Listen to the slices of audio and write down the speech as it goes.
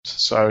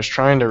So I was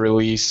trying to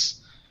release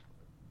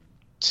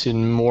to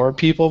more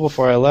people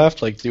before I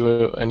left, like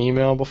do an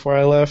email before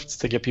I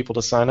left to get people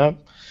to sign up.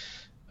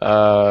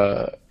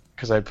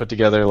 Because I put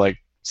together like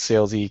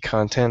salesy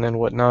content and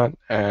whatnot,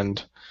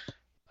 and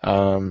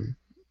yeah,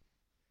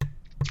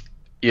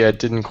 I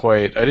didn't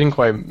quite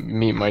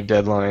meet my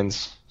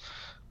deadlines.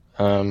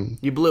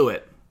 You blew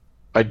it.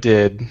 I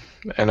did,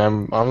 and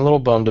I'm a little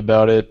bummed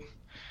about it.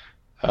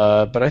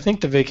 But I think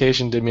the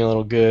vacation did me a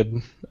little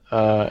good,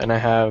 and I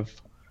have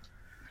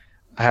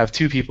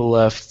two people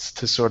left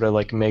to sort of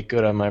like make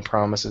good on my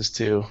promises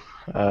to,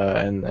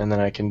 and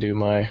then I can do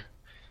my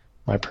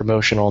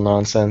promotional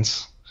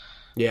nonsense.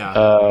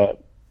 Yeah.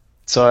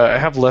 So I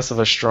have less of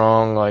a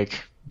strong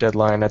like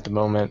deadline at the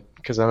moment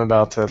because I'm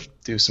about to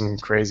do some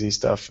crazy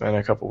stuff in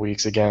a couple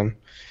weeks again,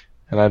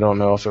 and I don't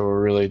know if it will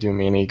really do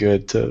me any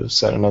good to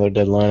set another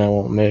deadline I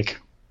won't make.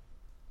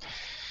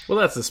 Well,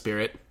 that's the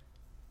spirit.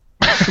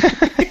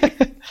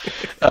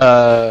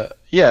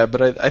 Yeah,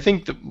 but I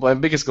think my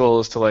biggest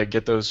goal is to like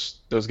get those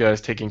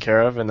guys taken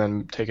care of, and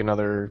then take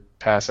another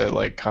pass at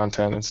like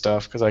content and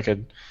stuff because I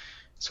could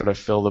sort of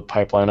fill the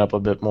pipeline up a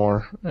bit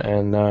more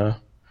and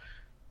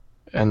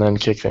then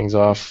kick things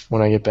off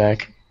when I get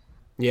back.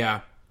 Yeah.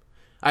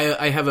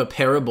 I have a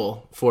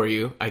parable for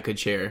you I could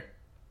share.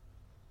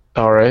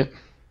 All right.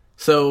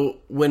 So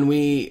when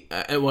we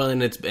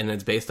and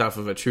it's based off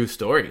of a true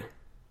story.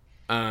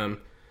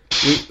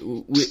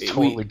 It's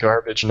totally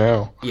garbage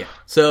now. Yeah.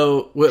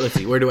 So let's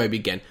see. Where do I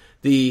begin?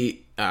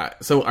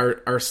 So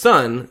our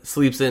son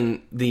sleeps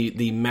in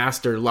the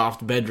master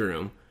loft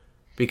bedroom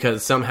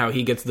because somehow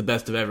he gets the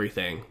best of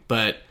everything.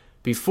 But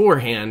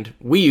beforehand,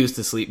 we used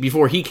to sleep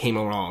before he came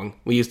along.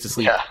 We used to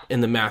sleep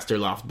in the master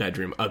loft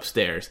bedroom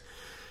upstairs,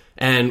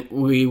 and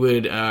we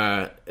would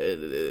like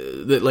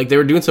they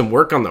were doing some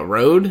work on the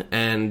road,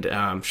 and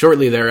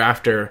shortly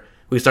thereafter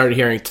we started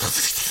hearing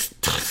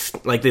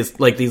like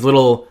these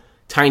little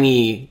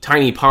tiny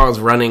paws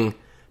running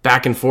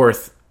back and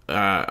forth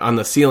on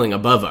the ceiling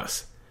above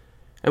us.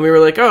 And we were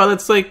like, oh,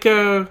 that's like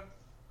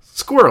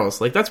squirrels.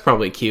 Like, that's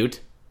probably cute.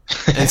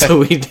 And so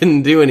we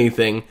didn't do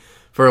anything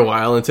for a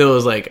while until it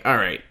was like, all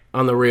right,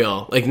 on the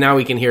real. Like, now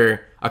we can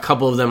hear a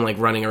couple of them, like,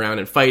 running around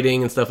and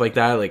fighting and stuff like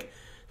that. Like,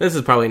 this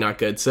is probably not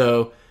good.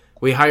 So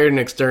we hired an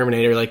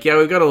exterminator. Like, yeah,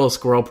 we've got a little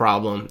squirrel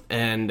problem.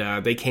 And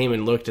they came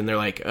and looked, and they're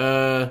like,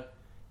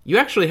 you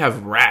actually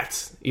have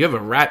rats. You have a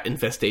rat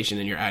infestation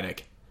in your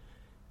attic.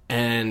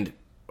 And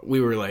we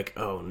were like,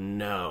 oh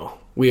no,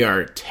 we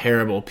are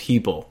terrible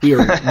people.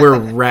 We're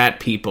rat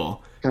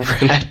people.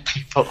 Rat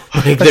people.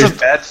 Like, that's a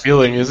bad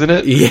feeling, isn't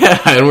it?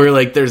 Yeah, and we're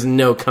like, there's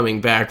no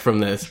coming back from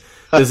this.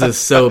 This is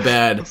so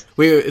bad.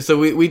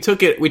 We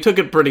took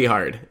it pretty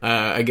hard.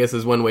 I guess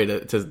is one way to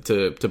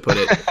put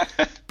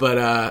it.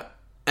 But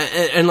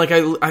and like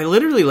I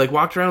literally like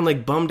walked around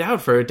like bummed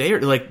out for a day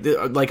or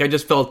like I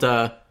just felt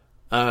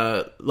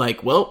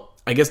like, well,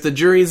 I guess the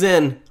jury's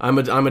in. I'm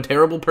a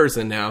terrible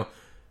person now.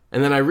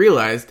 And then I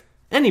realized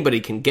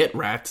anybody can get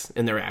rats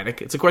in their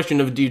attic. It's a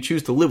question of do you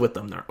choose to live with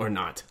them or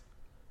not.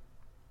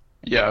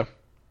 Yeah.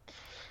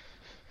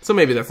 So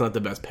maybe that's not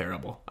the best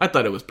parable. I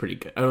thought it was pretty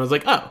good. And I was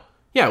like, oh,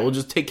 yeah, we'll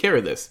just take care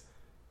of this.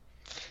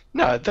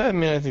 No, I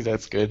think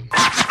that's good.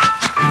 Welcome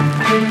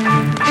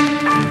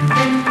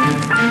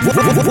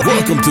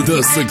to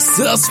the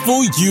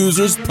Successful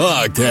Users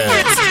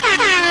Podcast,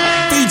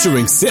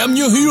 featuring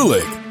Samuel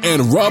Hulick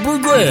and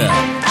Robert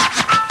Graham.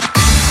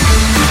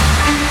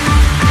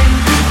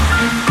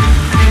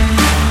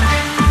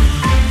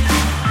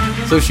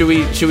 So should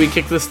we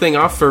kick this thing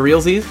off for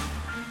realsies?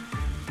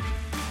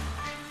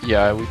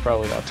 Yeah, we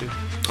probably ought to.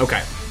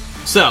 Okay.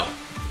 So,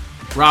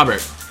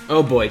 Robert.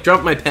 Oh boy,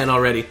 dropped my pen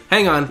already.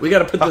 Hang on, we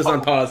gotta put this on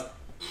pause.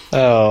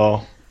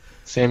 Oh,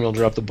 Samuel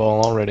dropped the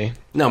ball already.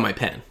 No, my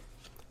pen.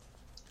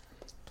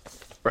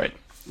 Right.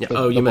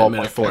 Yeah. You meant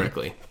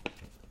metaphorically.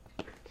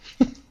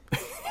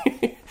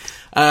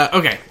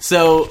 Okay,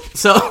 so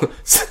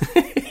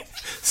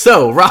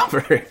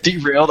Robert.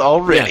 Derailed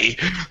already.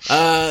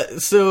 Yeah.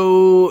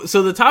 So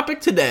the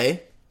topic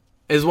today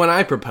is one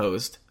I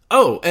proposed.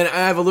 Oh, and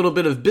I have a little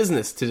bit of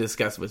business to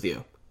discuss with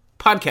you.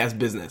 Podcast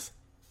business.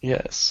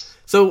 Yes.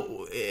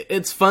 So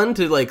it's fun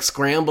to like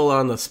scramble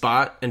on the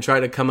spot and try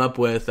to come up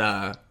with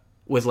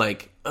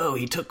like, oh,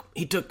 he took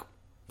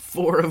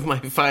 4 of my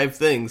 5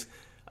 things.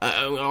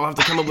 I'll have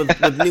to come up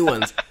with new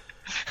ones.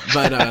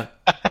 But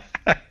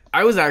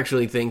I was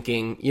actually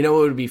thinking, you know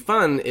what would be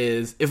fun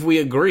is if we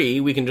agree,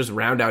 we can just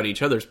round out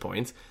each other's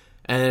points,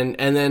 and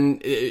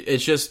then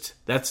it's just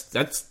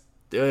that's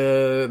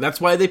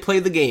why they play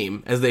the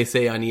game, as they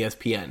say on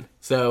ESPN.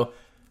 So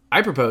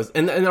I propose,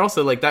 and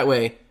also like that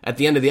way at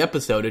the end of the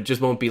episode, it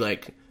just won't be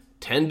like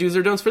 10 do's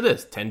or don'ts for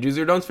this, 10 do's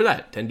or don'ts for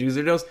that, 10 do's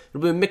or don'ts.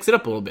 It'll mix it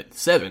up a little bit.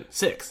 7,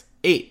 6,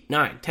 8,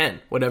 9,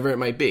 10, whatever it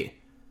might be.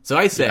 So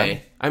I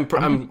say I'm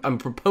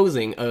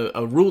proposing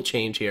a rule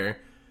change here.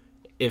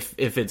 If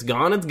it's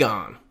gone, it's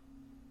gone.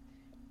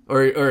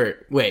 Or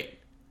wait,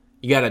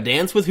 you gotta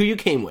dance with who you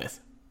came with.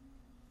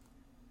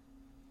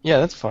 Yeah,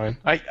 that's fine.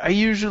 I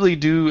usually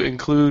do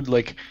include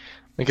like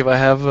if I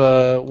have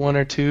 1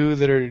 or 2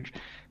 that are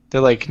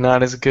they're like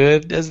not as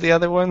good as the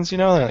other ones, you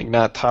know, they're like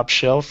not top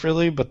shelf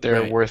really, but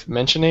they're Right. worth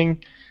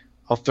mentioning.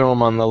 I'll throw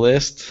them on the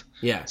list.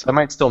 Yeah. So I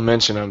might still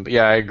mention them, but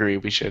yeah, I agree.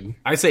 We should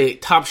I say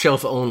top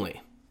shelf only.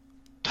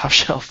 top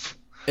shelf.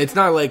 It's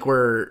not like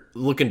we're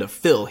looking to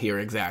fill here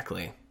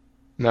exactly.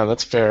 No,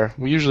 that's fair.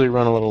 We usually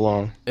run a little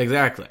long.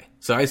 Exactly.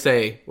 So I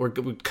say we're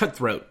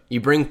cutthroat.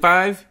 You bring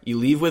 5, you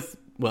leave with,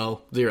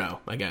 well, 0,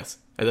 I guess.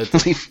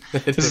 This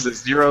is a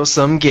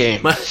zero-sum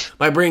game.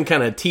 My brain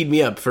kind of teed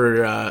me up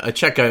for a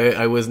check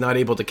I was not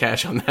able to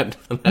cash on that,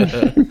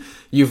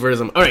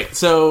 euphemism. All right,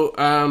 so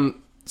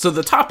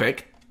the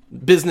topic,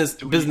 business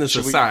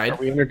aside, Are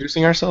we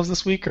introducing ourselves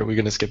this week, or are we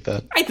going to skip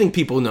that? I think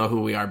people know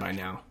who we are by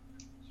now.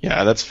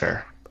 Yeah, that's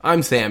fair.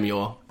 I'm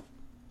Samuel.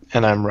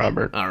 And I'm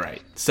Robert. All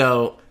right,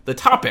 so the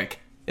topic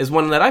is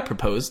one that I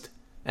proposed,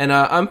 and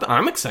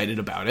I'm excited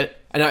about it.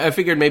 And I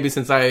figured maybe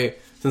since I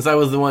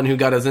was the one who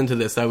got us into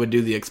this, I would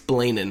do the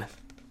explaining.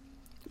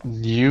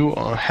 You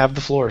have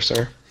the floor,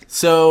 sir.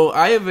 So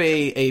I have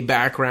a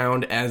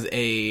background as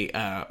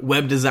a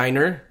web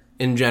designer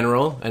in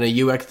general and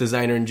a UX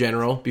designer in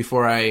general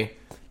before I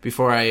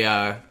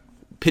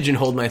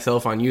pigeonholed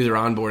myself on user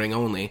onboarding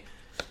only.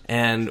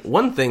 And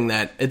one thing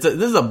that this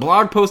is a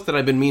blog post that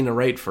I've been meaning to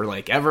write for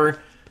like ever,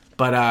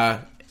 but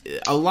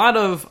a lot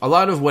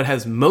of what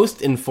has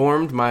most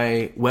informed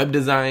my web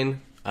design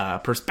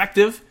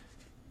perspective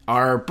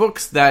are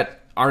books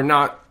that are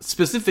not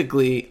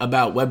specifically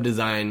about web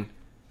design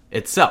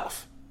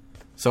itself.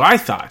 So I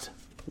thought,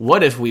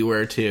 what if we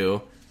were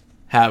to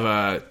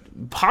have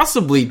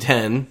possibly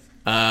 10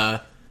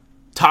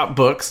 top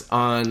books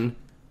on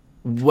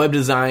web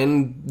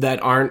design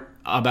that aren't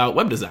about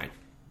web design?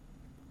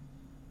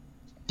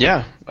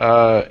 Yeah,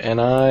 and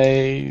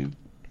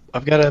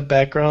I've got a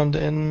background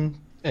in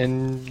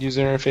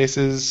user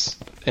interfaces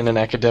in an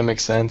academic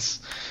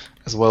sense,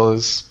 as well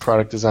as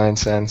product design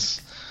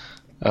sense.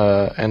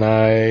 And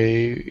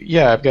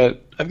I've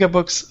got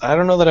books. I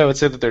don't know that I would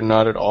say that they're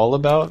not at all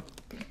about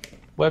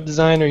web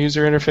design or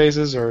user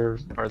interfaces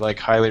or like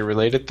highly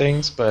related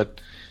things,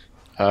 but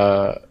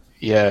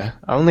yeah,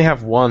 I only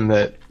have one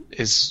that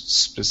is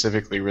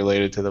specifically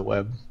related to the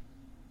web.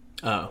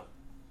 Oh.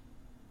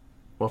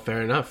 Well,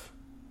 fair enough.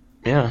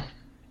 Yeah.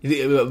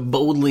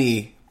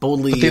 Boldly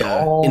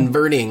all-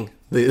 inverting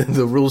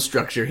the rule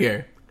structure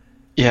here.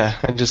 Yeah,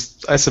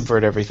 I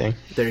subvert everything.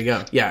 There you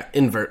go. Yeah,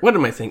 invert. What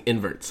am I saying?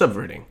 Invert.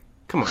 Subverting.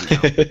 Come on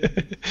now.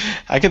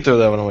 I can throw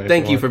that one away.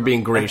 Thank you want. for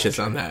being gracious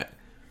on that.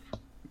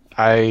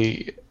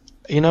 I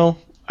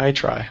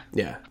try.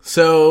 Yeah.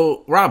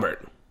 So,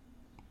 Robert.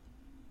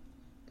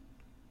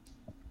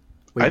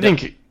 I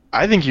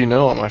think you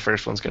know what my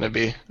first one's going to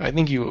be. I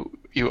think you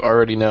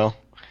already know.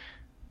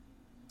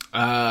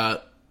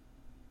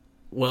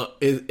 Well,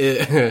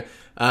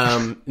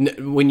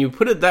 when you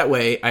put it that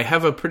way, I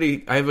have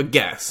a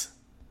guess.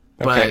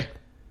 But Okay.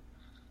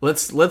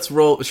 let's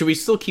roll. Should we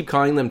still keep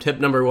calling them tip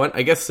number 1?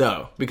 I guess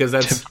so, because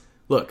that's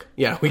look.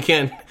 Yeah, we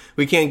can't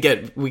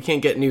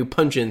get new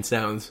punch-in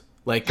sounds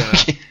like.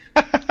 I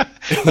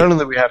don't know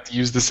that we have to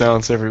use the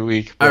sounds every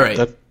week. But All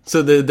right.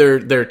 So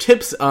they're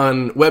tips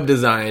on web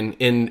design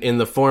in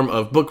the form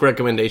of book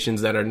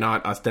recommendations that are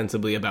not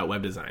ostensibly about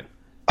web design.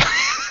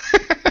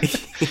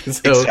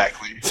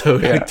 Exactly. So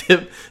Yeah.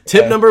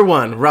 tip number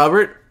 1,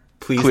 Robert,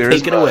 please Clear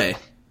as take it mud. away.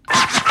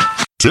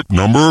 Tip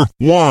number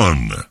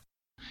 1.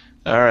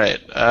 All right.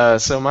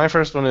 So my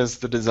first one is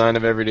The Design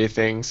of Everyday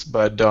Things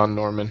by Don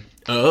Norman.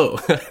 Oh,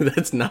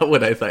 that's not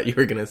what I thought you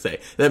were going to say.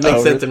 That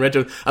makes Oh, sense in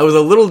retro. I was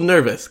a little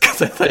nervous because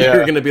I thought you Yeah.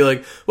 were going to be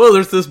like, well,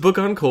 there's this book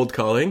on cold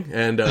calling,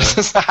 and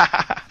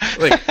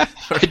like,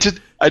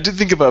 I did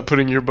think about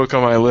putting your book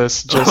on my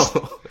list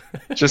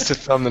just to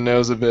thumb the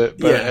nose a bit.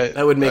 But yeah,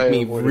 that would make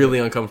me avoided really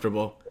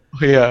uncomfortable.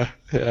 it.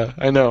 Yeah,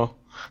 I know.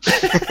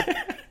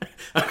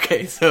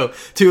 Okay, so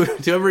to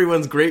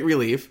everyone's great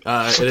relief,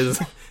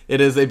 it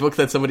is a book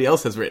that somebody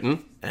else has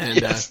written, and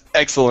Yes,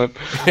 excellent.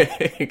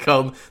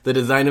 called "The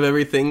Design of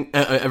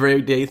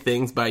Everyday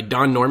Things" by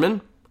Don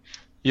Norman.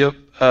 Yep.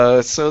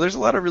 So there's a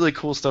lot of really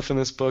cool stuff in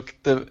this book.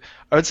 I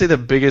would say the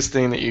biggest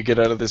thing that you get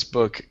out of this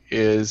book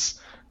is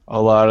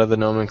a lot of the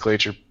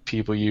nomenclature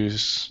people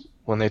use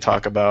when they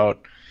talk about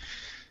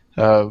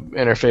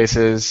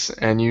interfaces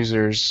and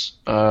users.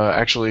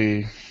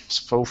 Actually,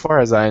 so far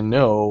as I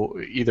know,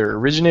 either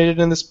originated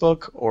in this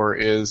book or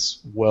is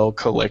well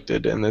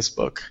collected in this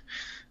book.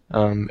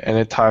 And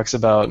it talks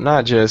about it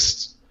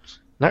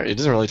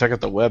doesn't really talk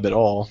about the web at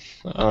all.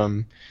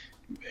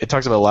 It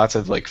talks about lots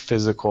of like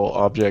physical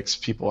objects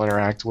people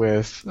interact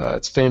with.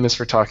 It's famous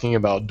for talking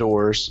about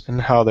doors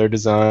and how they're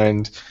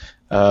designed,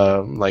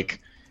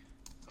 like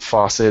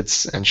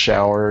faucets and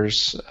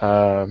showers,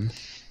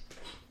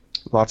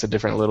 lots of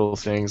different little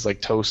things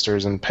like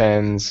toasters and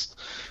pens.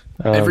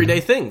 Everyday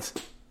things.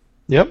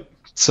 Yep.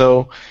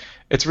 So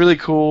it's really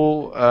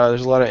cool.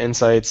 There's a lot of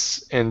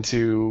insights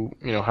into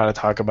how to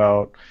talk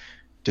about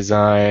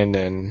design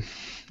and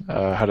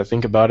how to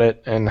think about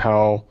it and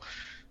how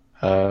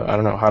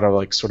how to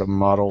like sort of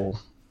model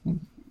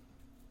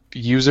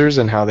users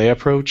and how they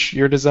approach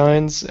your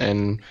designs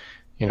and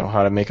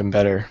how to make them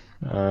better.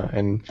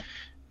 And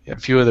a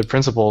few of the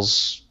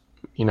principles,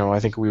 I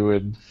think we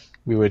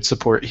would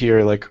support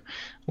here. Like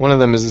one of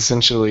them is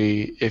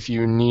essentially if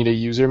you need a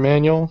user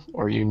manual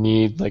or you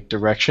need like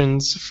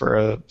directions for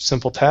a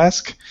simple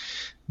task,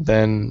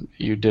 then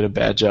you did a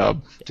bad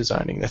job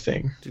designing the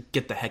thing.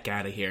 Get the heck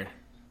out of here.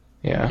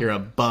 Yeah. You're a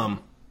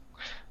bum.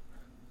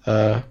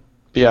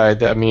 Yeah,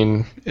 I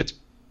mean,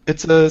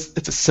 it's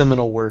a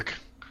seminal work.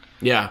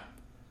 Yeah.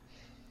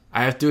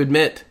 I have to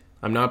admit,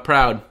 I'm not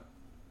proud.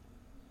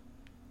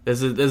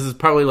 This is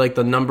probably like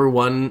the number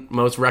one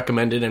most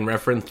recommended and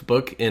referenced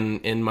book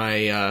in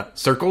my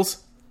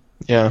circles.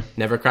 Yeah.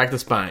 Never cracked the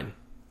spine.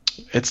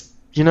 It's,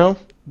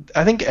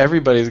 I think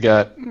everybody's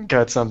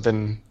got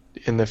something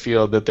in the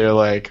field that they're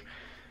like,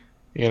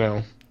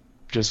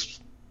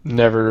 just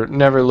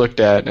never looked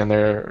at, and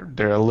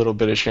they're a little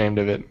bit ashamed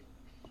of it.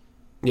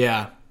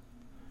 Yeah.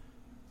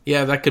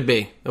 Yeah, that could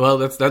be. Well,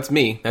 that's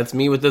me. That's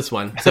me with this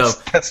one. So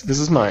this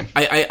is mine.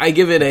 I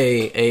give it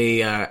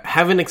a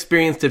haven't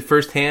experienced it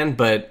firsthand,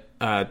 but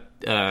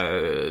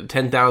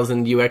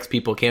 10,000 UX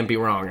people can't be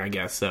wrong, I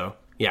guess. So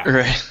yeah,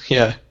 right.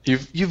 Yeah,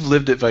 you've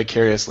lived it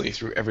vicariously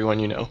through everyone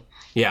you know.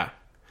 Yeah,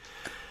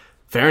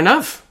 fair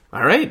enough.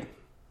 All right,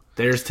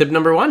 there's tip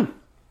number 1.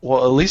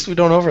 Well, at least we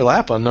don't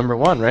overlap on number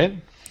 1, right?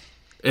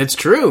 It's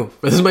true.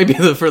 This might be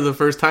for the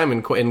first time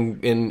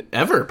in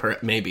ever,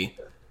 maybe.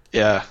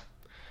 Yeah.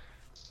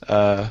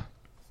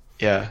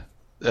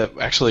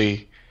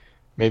 Actually,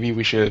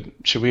 maybe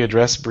should we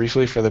address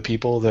briefly for the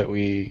people that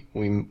we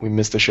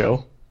missed the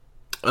show?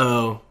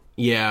 Oh,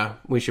 yeah,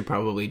 we should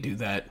probably do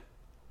that.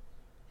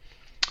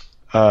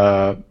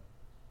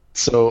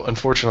 So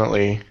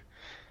unfortunately,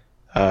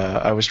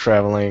 I was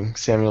traveling.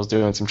 Samuel's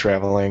doing some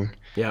traveling.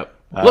 Yep.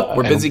 Look,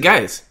 we're busy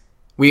guys.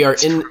 We are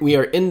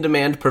in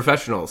demand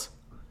professionals.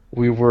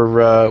 We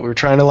were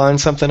trying to line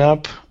something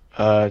up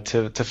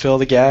to fill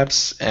the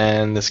gaps,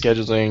 and the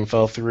scheduling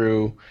fell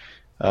through.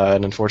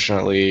 And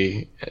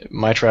unfortunately,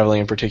 my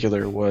traveling in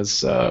particular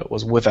was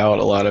without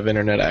a lot of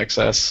internet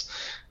access,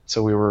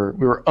 so we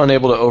were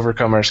unable to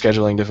overcome our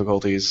scheduling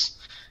difficulties.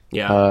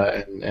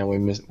 Yeah, and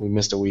we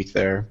missed a week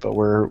there, but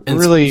we're and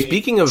really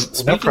speaking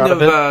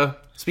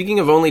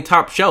of only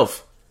top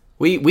shelf.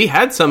 We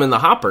had some in the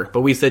hopper,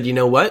 but we said, you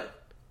know what,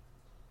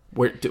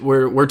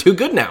 we're too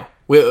good now.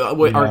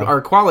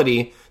 Our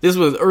quality. This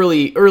was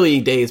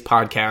early days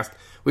podcast.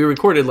 We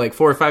recorded like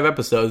 4 or 5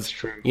 episodes.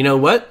 True. You know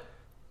what?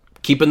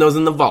 Keeping those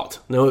in the vault.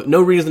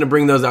 No reason to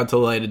bring those out to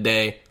the light of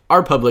day.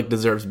 Our public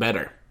deserves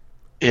better.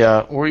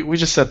 Yeah, we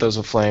just set those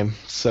aflame.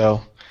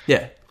 So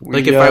yeah,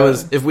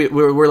 if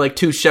we're like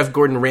 2 Chef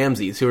Gordon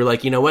Ramsays who were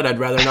like, you know what? I'd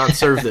rather not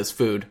serve this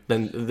food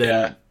than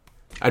yeah.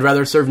 I'd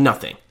rather serve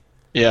nothing.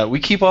 Yeah, we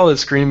keep all the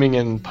screaming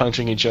and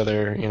punching each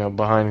other,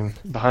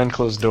 behind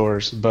closed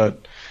doors.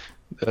 But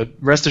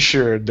rest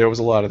assured, there was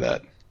a lot of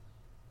that.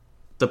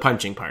 The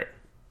punching part.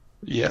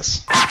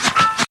 Yes.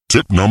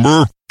 Tip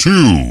number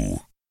 2.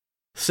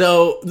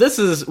 So this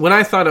is when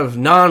I thought of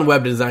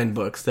non-web design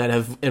books that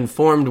have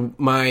informed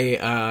my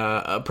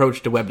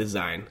approach to web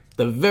design.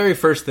 The very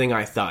first thing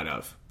I thought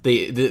of,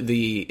 in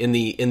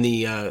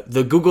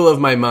the Google of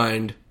my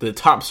mind, the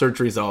top search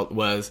result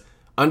was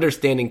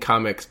Understanding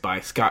Comics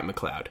by Scott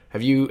McCloud.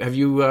 Have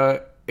you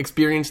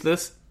experienced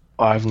this?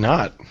 I've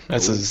not.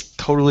 This is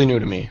totally new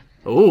to me.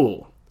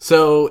 Oh,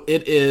 so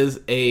it is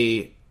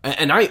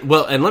and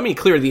let me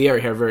clear the air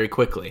here very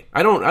quickly.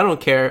 I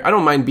don't care. I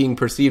don't mind being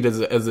perceived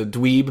as a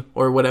dweeb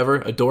or whatever,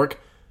 a dork.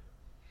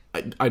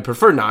 I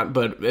prefer not,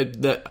 but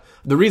the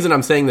reason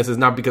I'm saying this is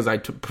not because I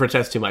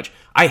protest too much.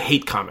 I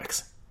hate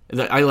comics.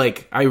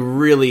 I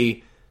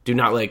really do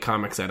not like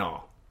comics at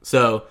all.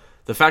 So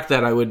the fact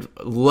that I would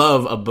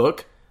love a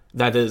book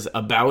that is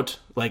about,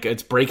 like,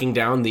 it's breaking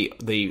down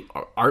the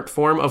art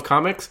form of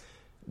comics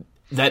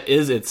that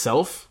is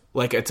itself,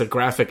 like it's a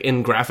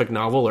graphic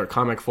novel or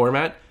comic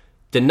format,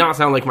 did not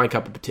sound like my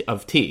cup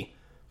of tea.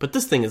 But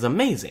this thing is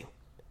amazing.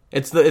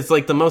 It's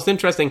like the most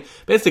interesting,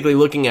 basically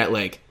looking at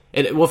like,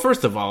 well,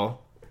 first of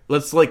all,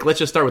 let's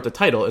just start with the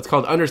title. It's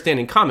called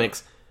Understanding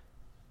Comics,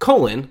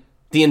 The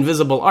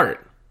Invisible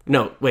Art.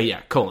 No, wait,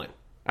 yeah,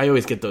 I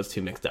always get those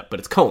two mixed up, but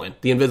it's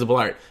The Invisible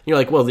Art. And you're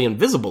like, well, the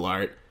invisible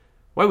art,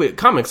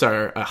 comics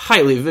are a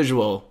highly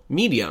visual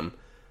medium,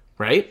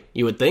 right?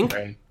 You would think.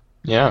 Right.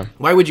 Yeah.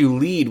 Why would you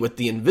lead with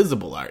the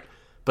invisible art?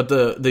 But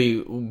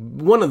the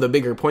one of the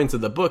bigger points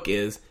of the book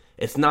is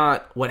it's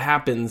not what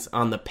happens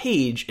on the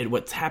page, it's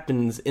what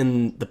happens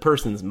in the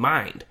person's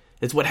mind.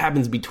 It's what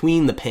happens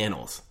between the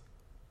panels,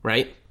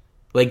 right?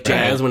 Like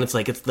jazz, right, when it's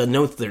like it's the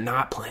notes they're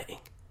not playing.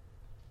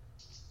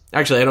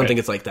 Actually, I don't think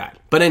it's like that.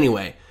 But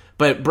anyway,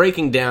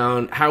 breaking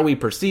down how we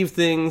perceive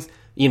things,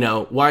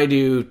 why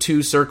do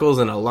 2 circles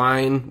and a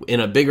line in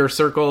a bigger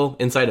circle,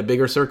 inside a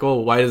bigger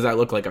circle, why does that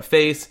look like a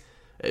face?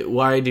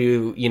 Why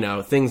do,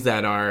 things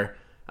that are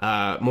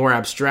more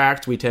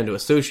abstract we tend to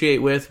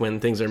associate with, when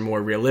things are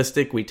more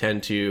realistic we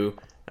tend to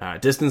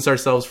distance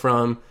ourselves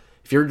from.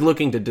 If you're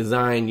looking to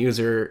design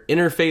user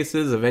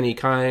interfaces of any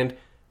kind,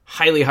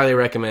 highly, highly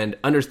recommend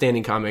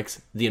Understanding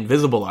Comics, The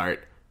Invisible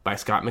Art by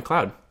Scott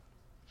McCloud.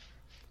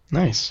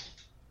 Nice.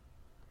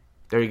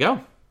 There you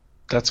go.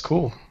 That's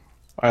cool.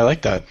 I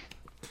like that.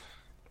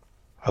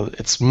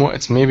 It's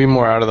maybe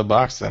more out of the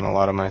box than a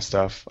lot of my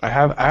stuff.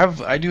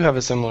 I do have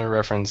a similar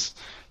reference.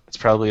 It's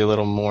probably a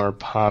little more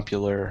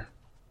popular,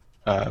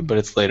 but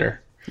it's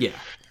later. Yeah.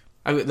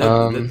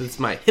 That's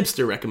my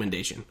hipster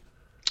recommendation.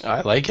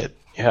 I like it.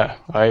 Yeah,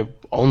 I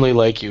only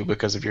like you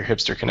because of your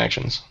hipster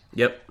connections.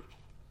 Yep.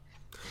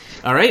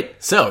 All right,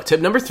 so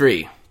tip number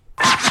 3.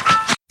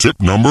 Tip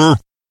number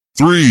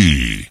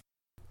 3.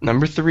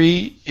 Number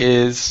 3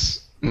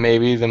 is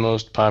maybe the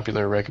most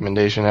popular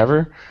recommendation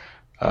ever,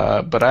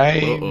 but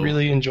I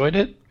really enjoyed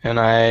it, and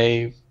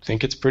I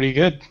think it's pretty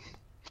good.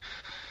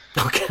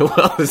 Okay,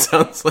 well, it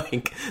sounds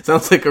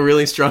like a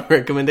really strong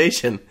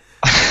recommendation.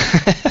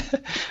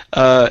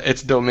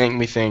 It's Don't Make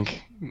Me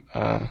Think.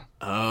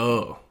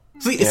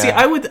 See,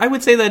 I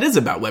would say that is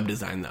about web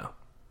design, though.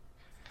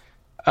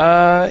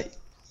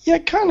 Yeah,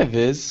 it kind of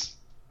is.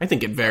 I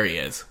think it very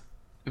is.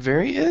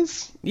 Very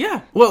is?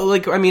 Yeah. Well,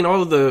 like, I mean,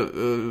 all of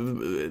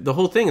the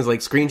whole thing is like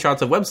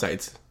screenshots of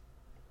websites.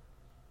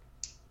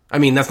 I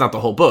mean, that's not the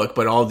whole book,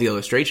 but all of the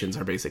illustrations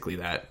are basically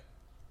that.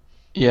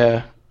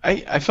 Yeah.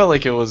 I felt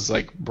like it was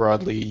like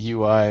broadly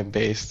UI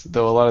based,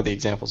 though a lot of the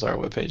examples are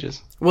web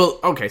pages. Well,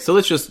 okay, so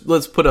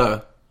let's put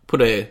a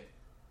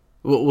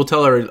we'll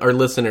tell our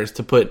listeners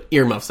to put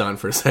earmuffs on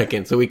for a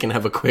second so we can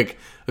have a quick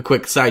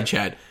side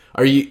chat.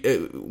 What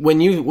do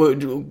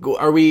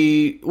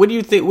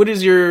you think, what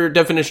is your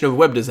definition of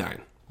web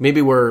design?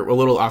 Maybe we're a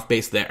little off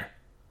base there.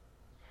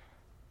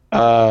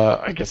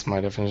 I guess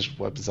my definition of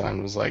web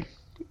design was like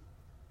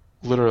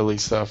literally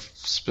stuff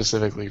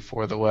specifically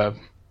for the web.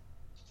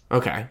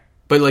 Okay.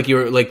 But like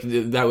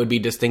that would be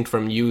distinct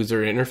from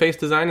user interface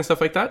design and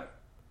stuff like that?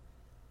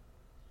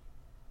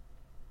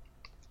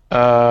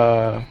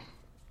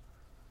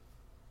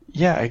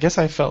 Yeah, I guess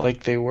I felt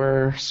like they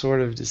were sort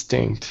of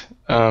distinct.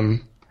 I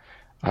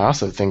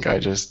also think I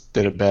just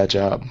did a bad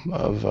job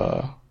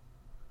of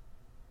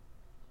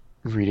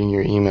reading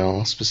your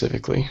email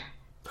specifically.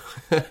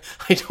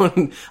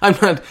 I'm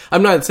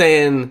not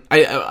saying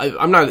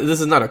I'm not, this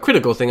is not a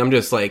critical thing. I'm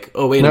just like,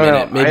 oh, wait a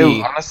minute.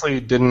 Maybe I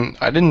honestly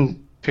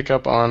didn't pick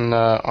up on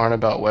aren't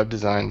about web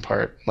design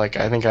part. Like,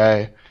 I think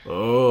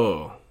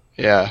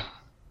yeah.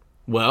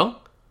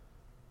 Well,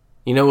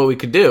 you know what we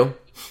could do?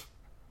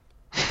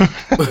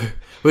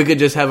 We could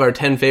just have our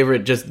 10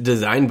 favorite just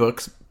design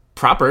books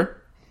proper.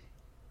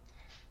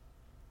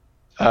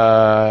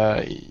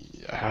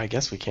 I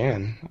guess we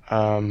can.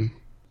 I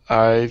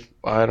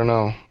don't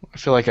know. I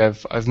feel like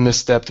I've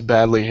misstepped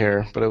badly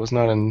here, but it was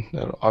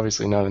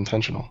obviously not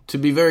intentional. To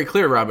be very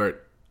clear,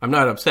 Robert, I'm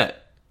not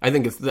upset. I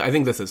think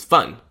this is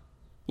fun.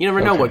 You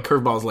never know what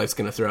curveballs life's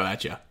going to throw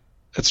at you.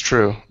 That's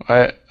true.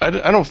 I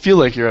don't feel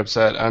like you're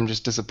upset. I'm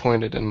just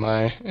disappointed in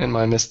my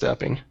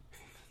misstepping.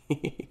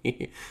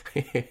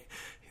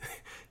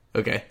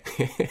 Okay.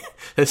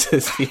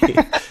 It's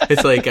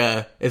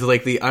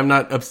like the I'm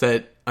not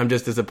upset, I'm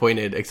just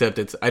disappointed, except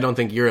it's I don't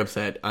think you're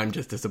upset, I'm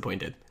just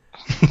disappointed.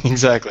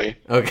 Exactly.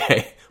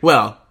 Okay.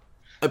 Well,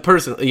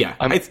 personally, yeah.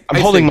 I'm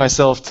holding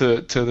myself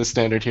to the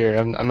standard here.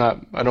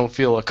 I don't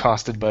feel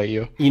accosted by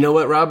you. You know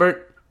what,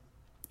 Robert?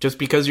 Just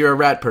because you're a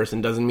rat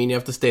person doesn't mean you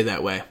have to stay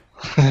that way.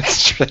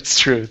 That's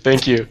true.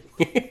 Thank you.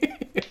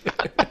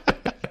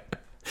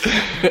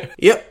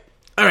 Yep.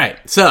 All right.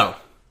 So,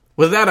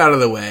 with that out of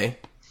the way,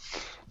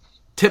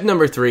 tip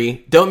number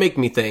 3, Don't Make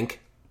Me Think,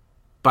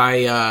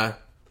 by,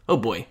 oh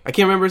boy, I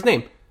can't remember his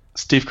name.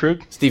 Steve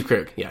Krug? Steve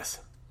Krug, yes.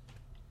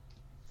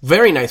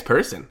 Very nice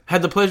person.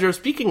 Had the pleasure of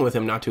speaking with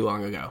him not too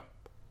long ago.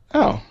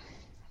 Oh,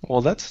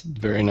 well, that's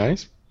very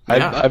nice.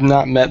 Yeah. I've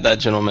not met that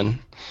gentleman.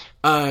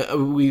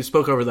 We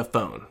spoke over the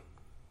phone.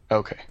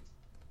 Okay.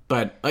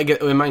 But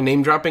am I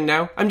name dropping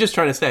now? I'm just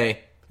trying to say,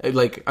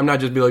 like, I'm not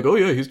just be like, oh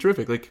yeah, he's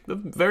terrific. Like, a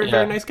very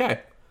nice guy.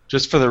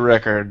 Just for the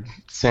record,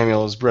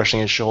 Samuel is brushing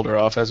his shoulder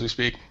off as we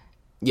speak.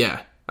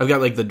 Yeah, I've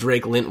got like the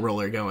Drake lint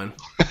roller going.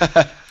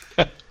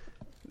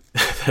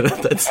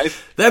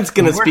 That's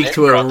going to speak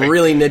to a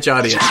really niche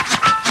audience.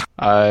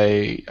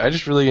 I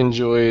just really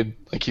enjoyed,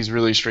 like, he's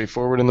really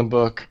straightforward in the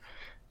book,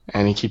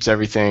 and he keeps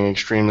everything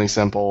extremely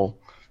simple.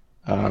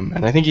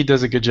 And I think he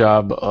does a good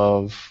job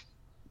of,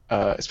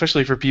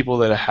 especially for people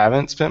that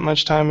haven't spent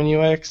much time in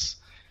UX,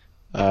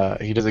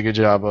 he does a good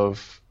job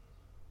of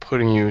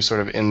putting you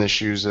sort of in the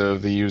shoes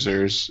of the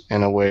users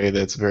in a way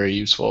that's very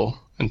useful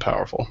and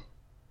powerful.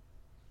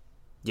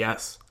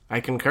 Yes,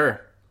 I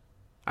concur.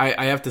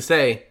 I have to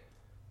say,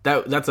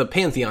 that's a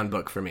Pantheon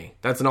book for me.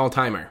 That's an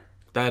all-timer.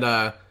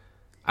 That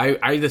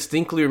I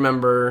distinctly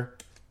remember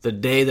the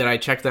day that I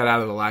checked that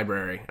out of the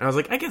library. And I was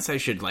like, I guess I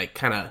should, like,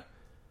 kind of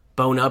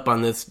bone up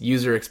on this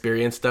user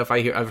experience stuff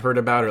I've heard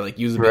about, or like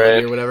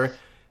usability or whatever,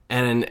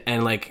 and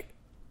like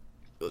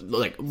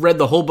read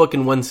the whole book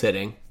in one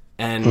sitting,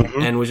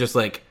 and was just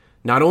like,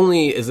 not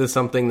only is this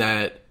something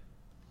that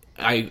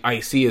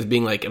I see as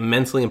being like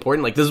immensely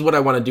important, like this is what I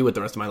want to do with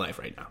the rest of my life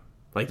right now.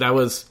 Like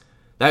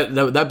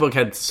that book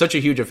had such a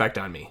huge effect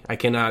on me. I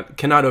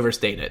cannot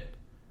overstate it.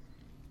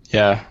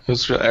 Yeah.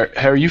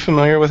 Are you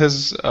familiar with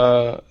his,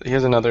 he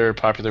has another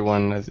popular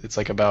one. It's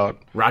like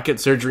about rocket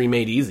surgery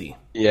made easy.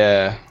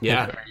 Yeah.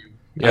 Yeah.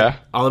 Yeah.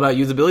 All about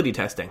usability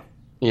testing.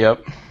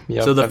 Yep.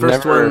 So the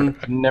first one,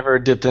 I've never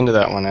dipped into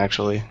that one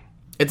actually.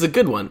 it's a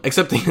good one.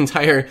 Except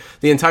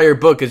the entire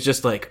book is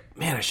just like,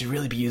 man, I should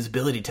really be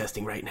usability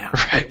testing right now.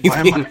 Right.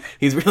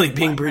 He's really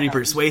being pretty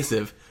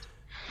persuasive.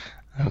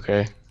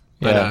 Okay.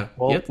 But, Yeah.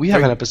 Well, yep, we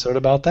have an episode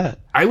about that.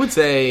 I would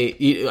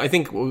say, I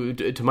think,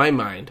 to my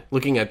mind,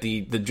 looking at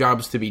the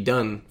jobs to be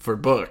done for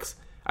books,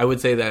 I would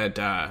say that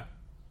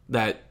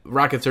that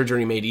Rocket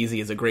Surgery Made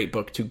Easy is a great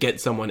book to get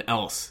someone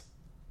else,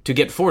 to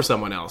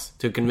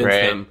convince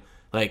Right. them,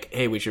 like,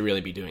 hey, we should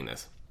really be doing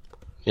this.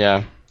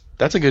 Yeah.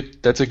 That's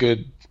a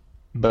good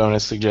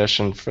bonus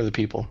suggestion for the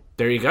people.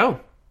 There you go.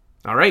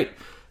 All right.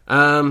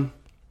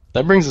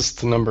 That brings us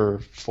to number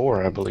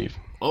 4, I believe.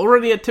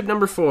 Already at tip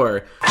number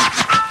 4.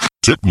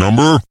 Tip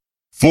number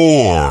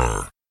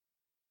 4.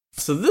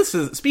 So this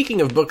is,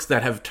 speaking of books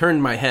that have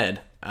turned my head,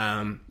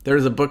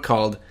 there's a book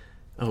called,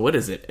 what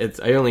is it?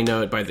 I only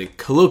know it by the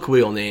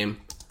colloquial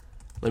name.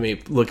 Let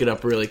me look it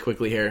up really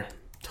quickly here.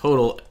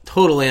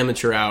 Total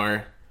amateur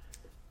hour.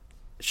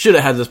 Should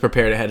have had this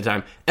prepared ahead of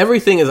time.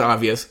 Everything is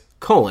Obvious,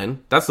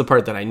 that's the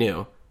part that I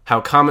knew.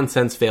 How Common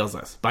Sense Fails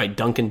Us by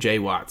Duncan J.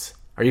 Watts.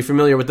 Are you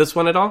familiar with this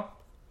one at all?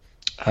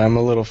 I'm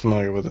a little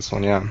familiar with this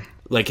one, yeah.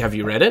 Like, have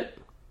you read it?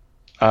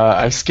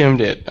 I've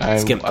skimmed it.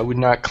 Skimmed. I would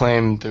not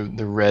claim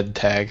the red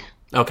tag.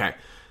 Okay.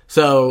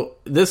 So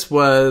this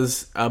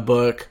was a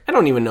book. I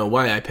don't even know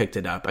why I picked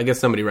it up. I guess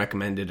somebody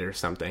recommended it or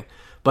something.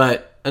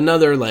 But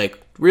another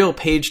like real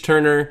page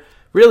turner.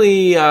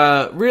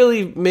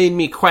 Really made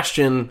me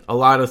question a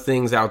lot of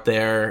things out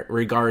there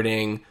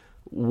regarding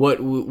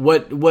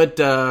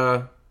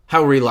how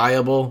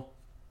reliable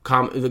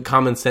the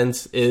common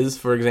sense is,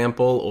 for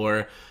example,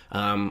 or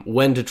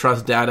when to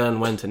trust data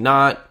and when to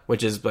not,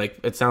 which is like,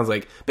 it sounds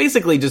like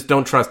basically just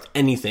don't trust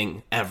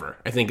anything ever,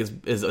 I think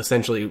is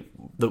essentially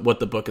what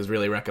the book is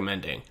really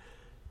recommending.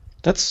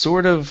 That's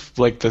sort of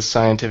like the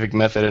scientific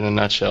method in a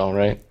nutshell,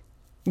 right?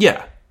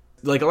 Yeah.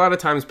 Like a lot of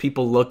times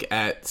people look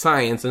at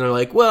science and they're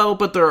like, well,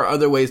 but there are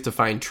other ways to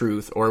find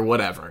truth or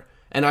whatever.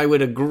 And I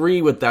would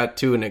agree with that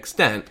to an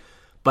extent,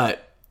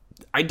 but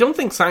I don't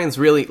think science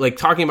really, like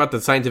talking about the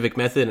scientific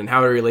method and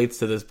how it relates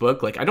to this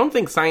book, like I don't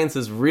think science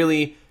is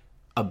really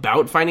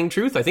about finding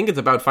truth. I think it's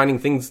about finding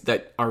things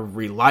that are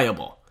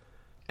reliable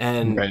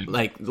and Right.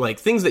 like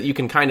things that you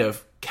can kind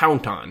of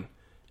count on.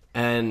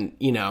 And,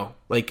 you know,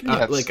 like,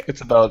 Yeah,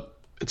 it's about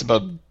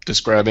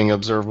describing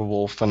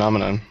observable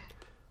phenomenon.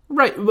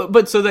 right,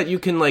 but so that you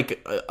can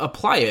like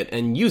apply it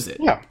and use it.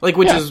 Yeah. Like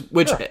Sure.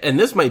 and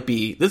this might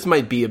be a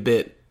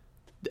bit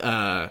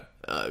what's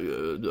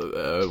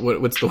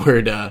the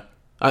word? I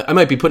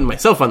might be putting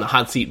myself on the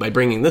hot seat by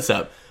bringing this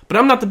up, but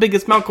I'm not the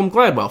biggest Malcolm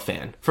Gladwell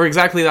fan for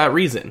exactly that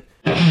reason.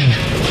 You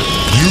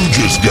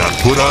just got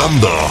put on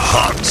the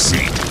hot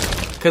seat.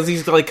 Because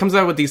he's like comes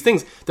out with these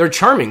things. They're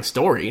charming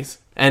stories,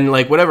 and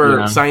like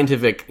whatever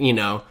scientific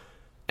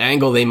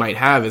angle they might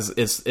have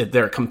is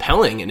they're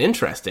compelling and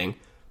interesting.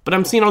 But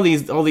I'm seeing all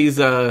these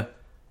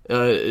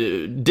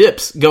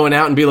dips going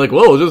out and be like,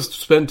 whoa, just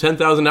spend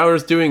 10,000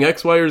 hours doing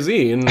X, Y, or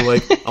Z, and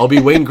like I'll be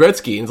Wayne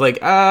Gretzky. And it's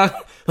like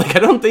like I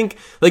don't think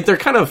like they're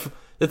kind of.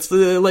 It's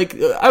like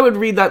I would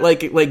read that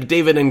like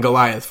David and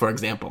Goliath, for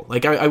example.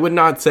 Like I would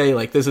not say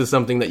like this is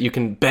something that you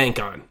can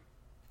bank on.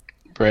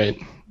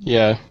 Right.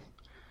 Yeah.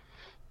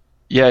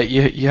 Yeah,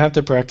 you have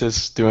to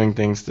practice doing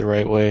things the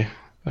right way.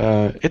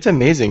 It's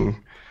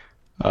amazing,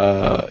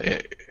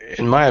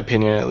 in my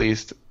opinion at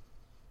least,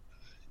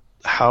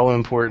 how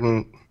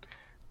important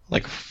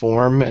like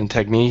form and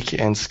technique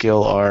and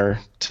skill are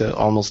to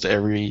almost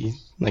every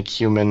like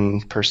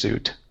human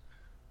pursuit.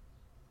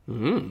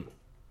 Do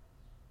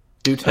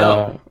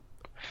tell.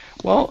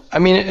 Well, I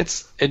mean,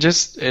 it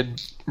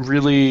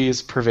really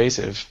is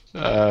pervasive.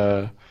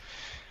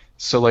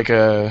 So like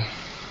a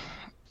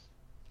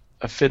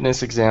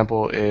fitness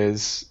example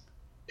is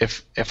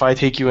if I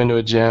take you into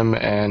a gym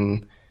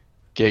and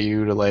get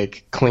you to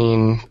like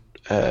clean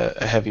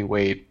a heavy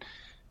weight,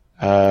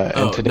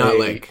 and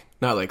today,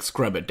 not like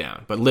scrub it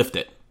down, but lift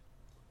it.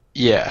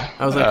 yeah,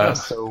 I was like,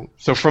 so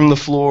from the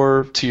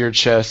floor to your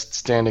chest,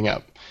 standing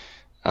up.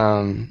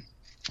 And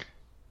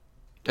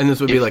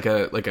this would be like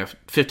a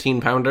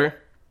 15-pounder.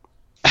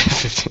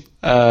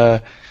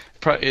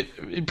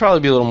 It'd probably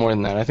be a little more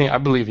than that. I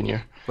believe in you.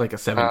 Like a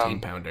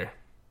 17-pounder.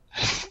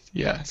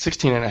 Yeah,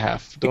 16 and a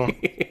half. Don't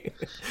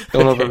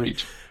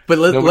overreach. But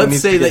Nobody let's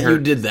needs say to get that you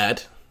hurt. did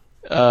that.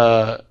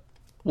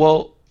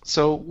 Well,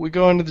 so we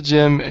go into the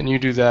gym and you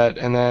do that,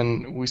 and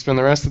then we spend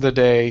the rest of the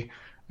day,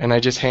 and I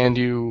just hand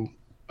you,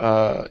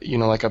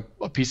 like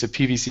a piece of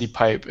PVC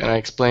pipe, and I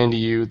explain to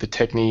you the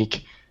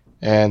technique,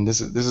 and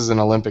this is an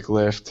Olympic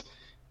lift.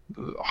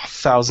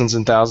 Thousands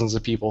and thousands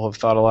of people have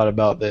thought a lot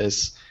about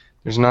this.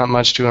 There's not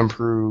much to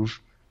improve.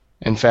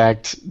 In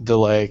fact, the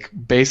like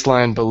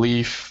baseline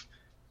belief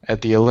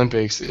at the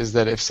Olympics is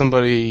that if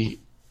somebody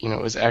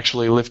is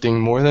actually lifting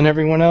more than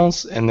everyone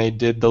else and they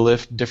did the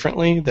lift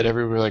differently, that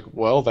everybody was like,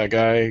 well, that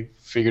guy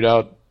figured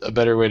out a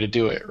better way to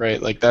do it,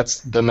 right? Like that's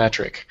the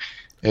metric,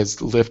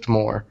 is lift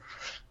more.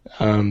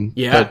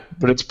 Yeah.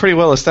 But it's pretty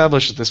well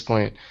established at this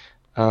point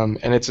And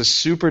it's a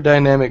super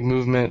dynamic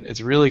movement.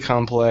 It's really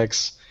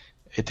complex.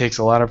 It takes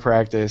a lot of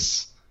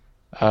practice.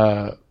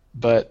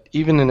 But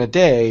even in a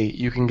day,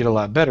 you can get a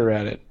lot better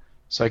at it.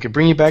 So I could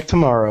bring you back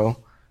tomorrow.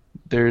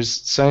 There's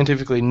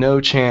scientifically no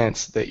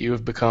chance that you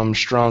have become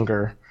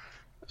stronger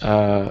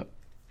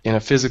in a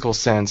physical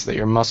sense, that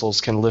your muscles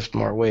can lift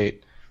more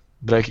weight.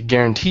 But I could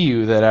guarantee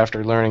you that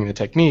after learning the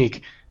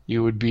technique,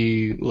 you would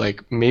be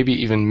like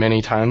maybe even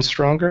many times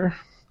stronger.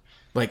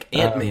 Like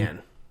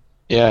Ant-Man.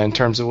 Yeah, in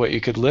terms of what you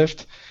could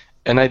lift.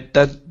 And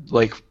that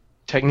like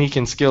technique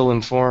and skill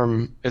and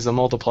form is a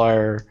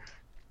multiplier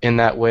in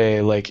that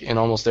way, like in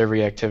almost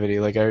every activity.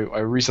 Like I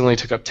recently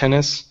took up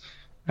tennis,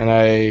 and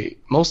I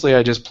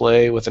just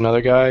play with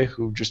another guy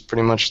who just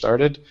pretty much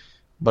started.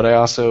 But I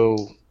also,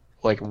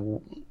 like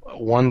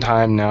one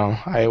time now,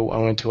 I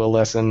went to a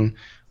lesson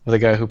with a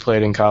guy who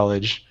played in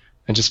college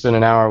and just spent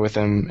an hour with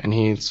him, and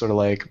he sort of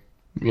like,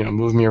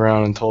 moved me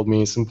around and told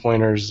me some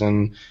pointers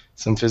and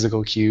some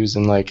physical cues,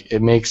 and like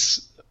it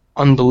makes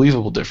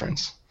unbelievable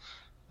difference.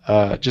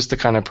 Just to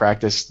kind of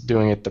practice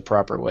doing it the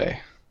proper way.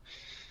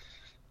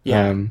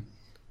 Yeah.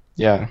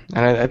 Yeah,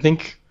 and I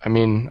think, I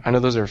know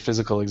those are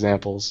physical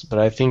examples, but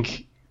I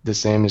think the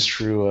same is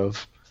true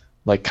of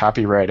like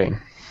copywriting.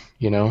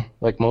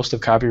 Like most of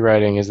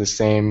copywriting is the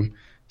same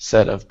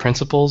set of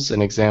principles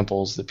and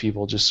examples that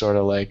people just sort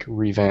of like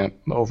revamp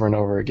over and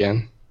over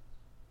again.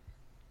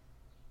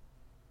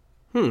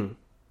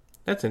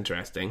 That's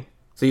interesting.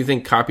 So you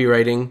think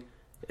copywriting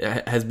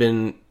has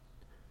been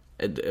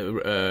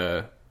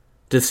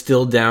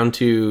distilled down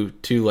to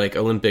like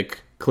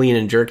Olympic clean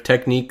and jerk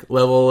technique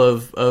level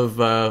of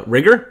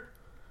rigor?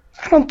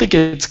 I don't think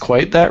it's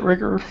quite that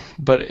rigor,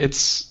 but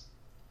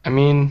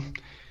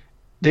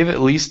they've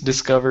at least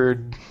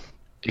discovered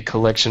a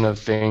collection of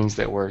things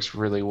that works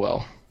really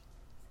well.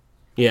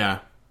 Yeah,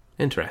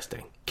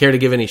 interesting. Care to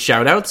give any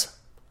shout-outs?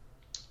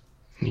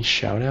 Any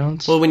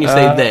shout-outs? Well, when you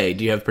say they,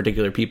 do you have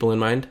particular people in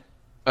mind?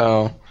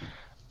 Oh.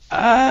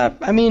 I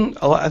think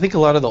a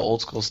lot of the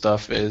old school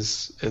stuff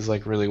is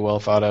like really well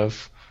thought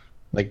of,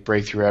 like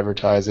breakthrough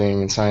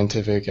advertising and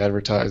scientific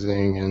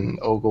advertising and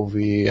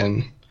Ogilvy,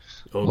 and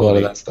a lot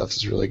of that stuff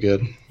is really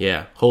good.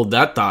 Yeah, hold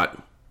that thought.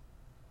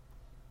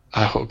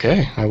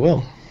 Okay, I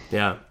will.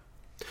 Yeah.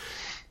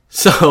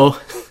 So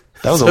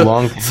that was a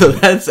long time. So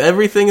that's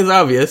Everything is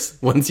Obvious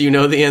Once You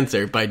Know the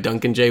Answer by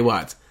Duncan J.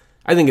 Watts.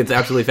 I think it's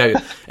absolutely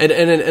fabulous.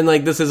 And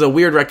like, this is a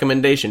weird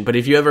recommendation, but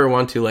if you ever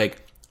want to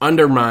like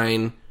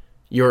undermine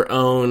your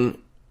own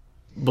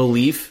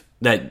belief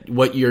that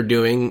what you're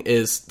doing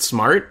is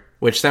smart,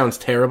 which sounds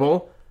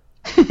terrible,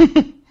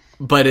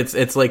 but it's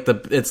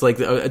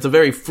a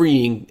very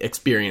freeing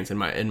experience in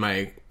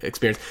my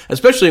experience,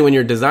 especially when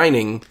you're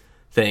designing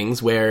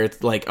things where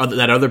it's like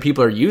that other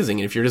people are using,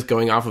 and if you're just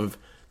going off of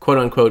quote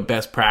unquote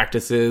best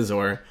practices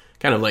or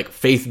kind of like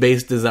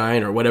faith-based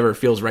design or whatever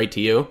feels right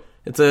to you,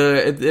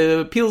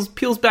 it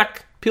peels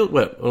back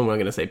what am I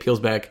going to say? Peels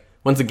back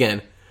once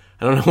again.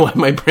 I don't know why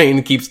my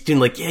brain keeps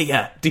doing like,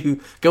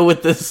 go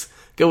with this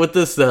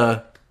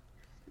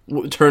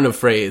turn of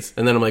phrase.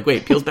 And then I'm like,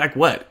 wait, peels back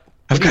what?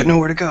 I've got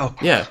nowhere to go.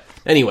 Yeah.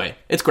 Anyway,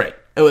 it's great.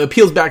 It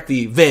peels back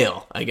the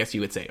veil, I guess you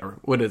would say. Or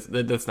what is,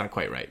 that's not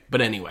quite right. But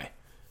anyway.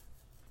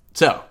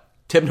 So,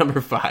 tip number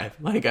 5.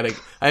 I'm giving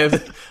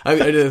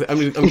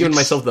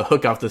myself the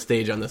hook off the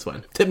stage on this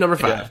one. Tip number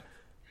 5. Yeah.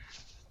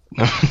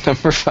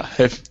 Number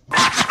 5.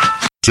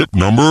 Tip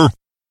number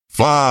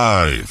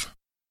 5.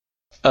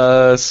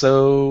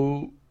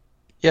 So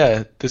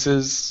yeah, this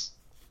is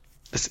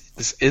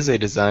a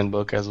design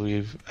book, as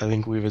I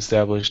think we've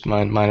established.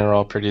 Mine are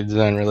all pretty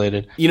design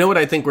related. You know what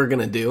I think we're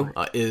gonna do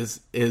is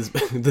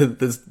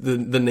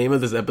the name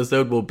of this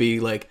episode will be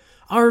like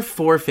our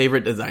 4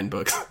 favorite design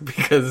books,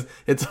 because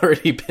it's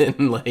already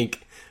been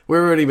like, we've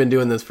already been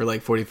doing this for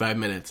like 45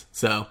 minutes.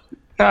 So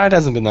no, it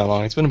hasn't been that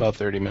long. It's been about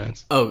 30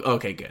 minutes. Oh,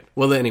 okay, good.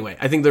 Well, anyway,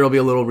 I think there will be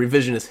a little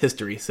revisionist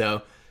history.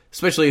 So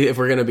especially if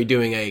we're going to be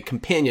doing a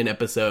companion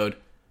episode,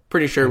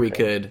 pretty sure we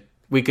can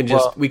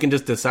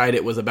just decide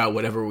it was about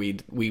whatever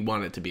we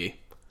want it to be.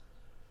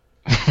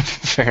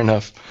 Fair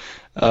enough.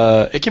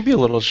 It can be a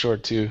little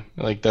short too.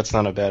 Like, that's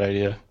not a bad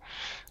idea.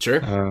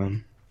 Sure.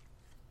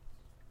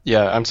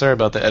 Yeah, I'm sorry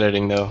about the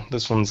editing though.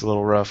 This one's a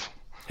little rough.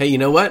 Hey, you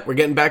know what? We're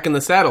getting back in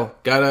the saddle.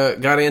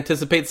 Gotta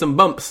anticipate some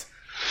bumps.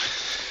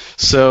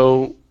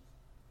 So,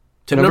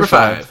 tip number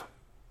 5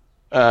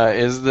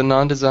 is The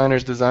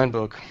Non-Designer's Design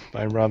Book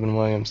by Robin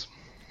Williams.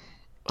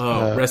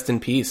 Oh, rest in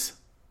peace.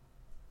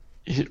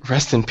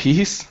 Rest in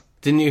peace?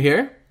 Didn't you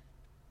hear?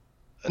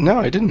 No,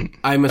 I didn't.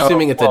 I'm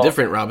assuming it's a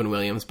different Robin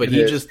Williams, but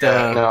he just...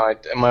 No,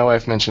 my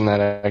wife mentioned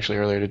that actually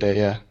earlier today,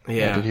 yeah.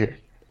 Yeah. I did hear.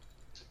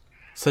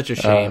 Such a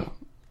shame.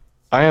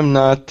 I'm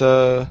not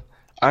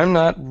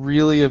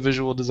really a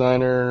visual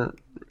designer.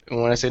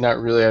 And when I say not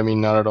really, I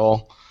mean not at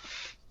all.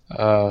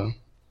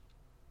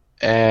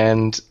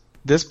 And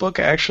this book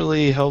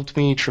actually helped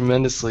me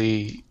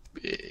tremendously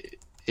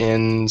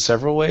in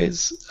several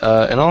ways.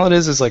 And all it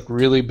is like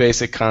really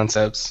basic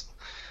concepts.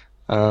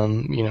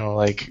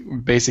 Like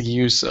basic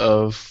use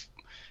of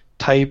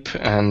type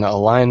and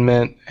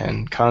alignment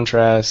and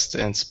contrast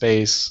and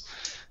space.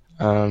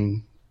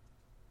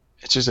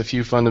 It's just a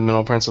few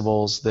fundamental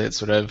principles that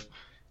sort of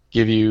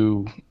give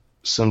you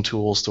some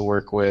tools to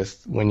work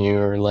with when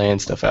you're laying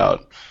stuff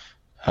out.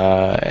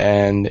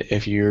 And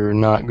if you're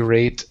not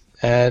great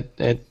at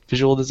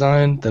visual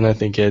design, then I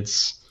think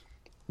it's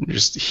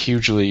just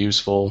hugely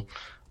useful.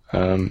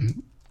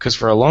 Because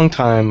for a long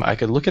time, I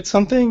could look at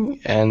something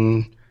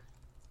and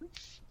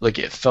like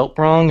it felt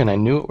wrong and I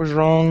knew it was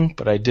wrong,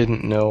 but I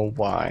didn't know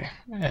why.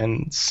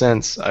 And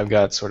since I've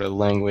got sort of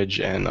language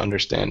and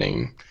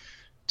understanding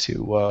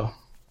to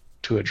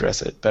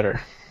address it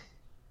better.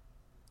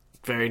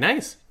 Very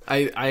nice.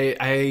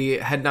 I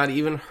had not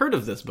even heard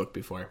of this book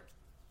before.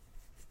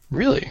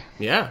 Really?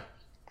 Yeah.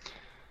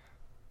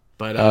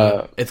 But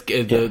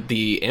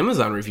the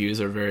Amazon reviews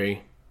are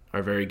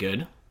very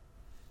good.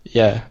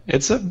 Yeah,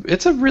 it's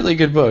a really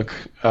good book,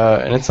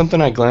 and it's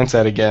something I glance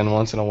at again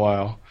once in a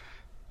while,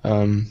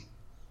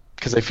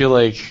 because I feel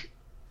like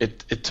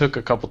it took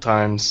a couple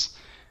times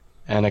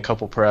and a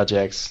couple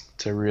projects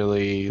to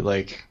really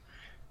like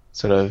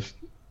sort of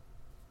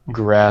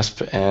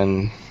grasp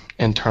and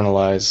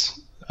internalize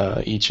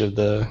each of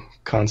the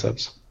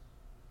concepts.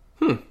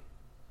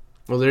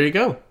 Well, there you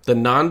go. The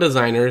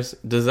Non-Designer's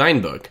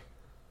Design Book.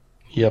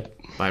 Yep.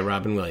 By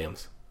Robin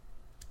Williams.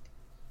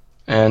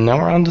 And now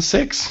we're on to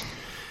 6.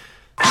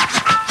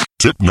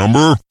 Tip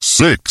number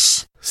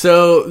 6.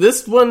 So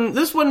this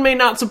one may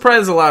not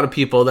surprise a lot of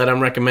people that I'm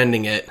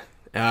recommending it.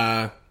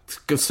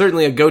 It's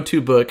certainly a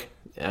go-to book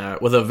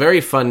with a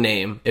very fun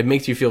name. It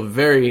makes you feel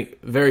very,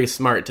 very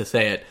smart to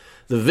say it.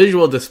 The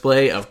Visual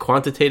Display of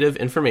Quantitative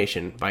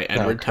Information by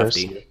Edward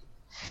Tufte.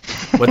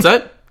 What's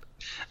that?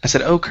 I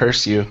said, "Oh,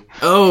 curse you."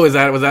 Oh, was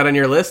that on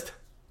your list?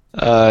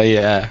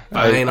 Yeah.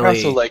 Finally. I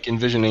also like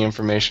envisioning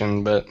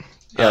information, but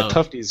yeah,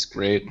 Tufte's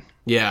great.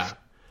 Yeah.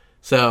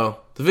 So,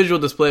 the Visual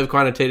Display of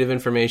Quantitative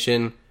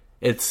Information,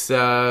 it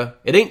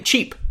ain't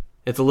cheap.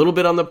 It's a little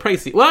bit on the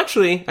pricey. Well,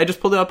 actually, I just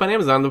pulled it up on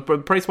Amazon. The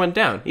price went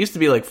down. It used to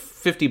be like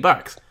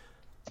 $50.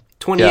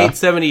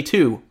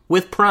 $28.72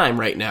 with Prime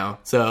right now.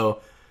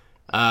 So,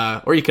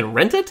 or you can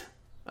rent it?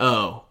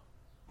 Oh.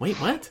 Wait,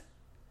 what?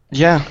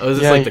 Yeah. Oh, is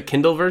this like the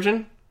Kindle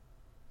version?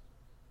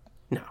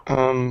 No.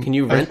 Can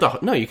you rent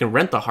No, you can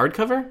rent the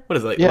hardcover? What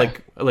is it?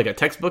 Like a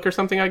textbook or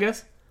something, I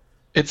guess?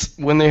 It's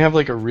when they have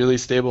like a really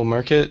stable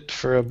market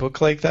for a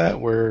book like that,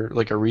 where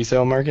like a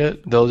resale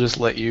market, they'll just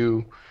let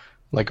you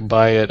like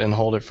buy it and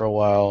hold it for a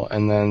while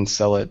and then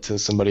sell it to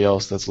somebody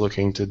else that's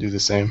looking to do the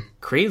same.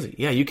 Crazy.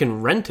 Yeah, you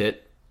can rent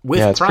it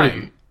with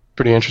Prime.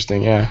 Pretty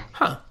interesting, yeah.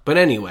 Huh. But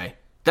anyway,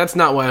 that's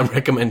not why I'm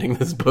recommending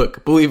this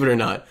book, believe it or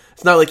not.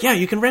 It's not like, yeah,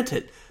 you can rent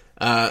it.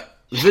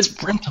 It's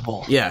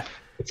printable. Yeah.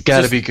 It's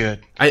got to be good.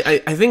 I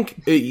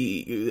think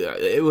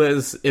it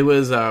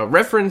was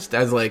referenced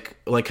as like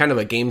kind of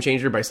a game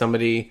changer by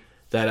somebody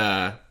that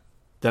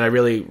I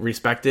really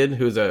respected,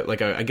 who's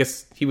I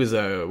guess he was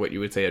what you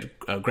would say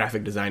a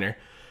graphic designer,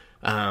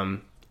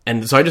 and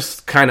so I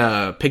just kind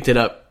of picked it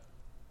up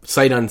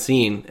sight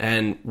unseen,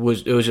 and it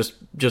was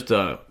just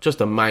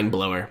a mind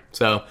blower.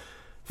 So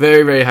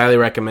very, very highly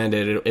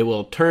recommended. It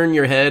will turn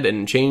your head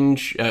and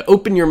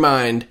open your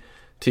mind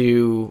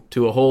to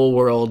a whole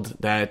world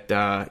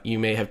that you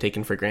may have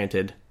taken for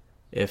granted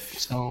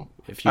if you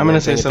I'm going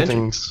to say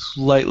something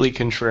slightly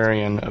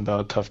contrarian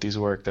about Tufte's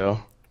work, though.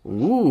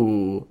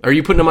 Ooh. Are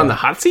you putting him on the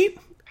hot seat?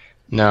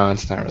 No,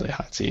 it's not really a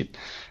hot seat.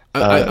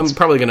 I'm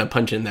probably going to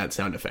punch in that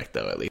sound effect,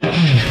 though, at least. You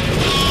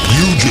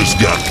just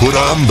got put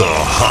on the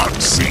hot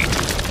seat.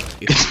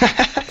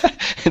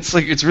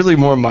 It's really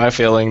more my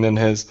failing than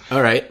his.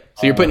 All right.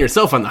 So you're putting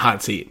yourself on the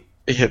hot seat.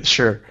 Yeah,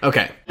 sure.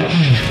 Okay. You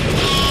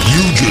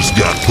just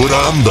got put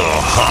on the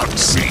hot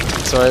seat.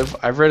 So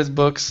I've read his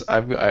books. I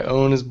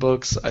own his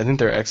books. I think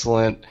they're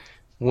excellent.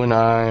 When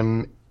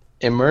I'm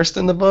immersed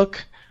in the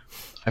book,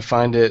 I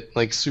find it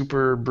like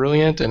super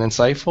brilliant and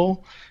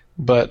insightful.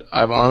 But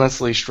I've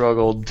honestly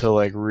struggled to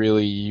like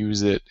really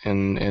use it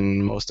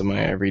in most of my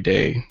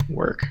everyday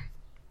work.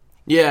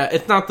 Yeah,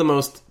 it's not the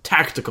most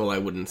tactical, I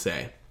wouldn't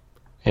say.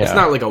 Yeah. It's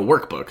not like a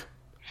workbook.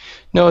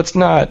 No, it's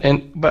not.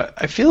 But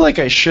I feel like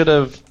I should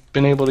have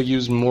been able to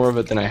use more of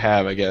it than I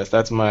have, I guess.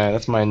 That's my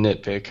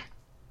nitpick.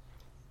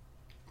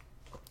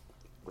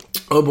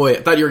 Oh boy,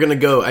 I thought you were gonna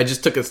go. I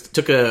just took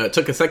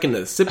a second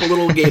to sip a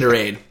little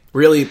Gatorade.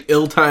 Really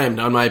ill-timed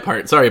on my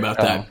part. Sorry about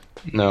that.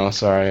 No,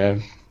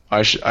 sorry.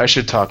 I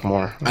should talk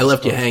more. I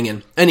left you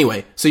hanging.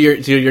 Anyway, so your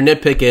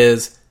nitpick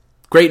is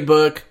great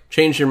book,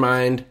 changed your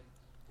mind.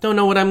 Don't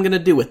know what I'm gonna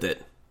do with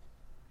it.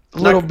 A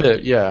little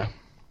bit, yeah.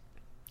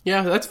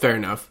 Yeah, that's fair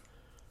enough.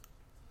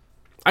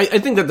 I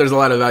think that there's a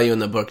lot of value in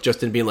the book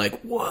just in being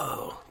like,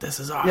 whoa, this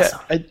is awesome.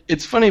 Yeah,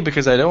 it's funny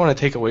because I don't want to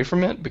take away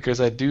from it,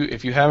 because I do.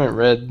 If you haven't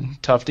read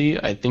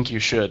Tufte, I think you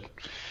should.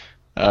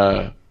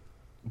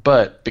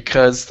 But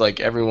because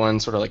like everyone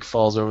sort of like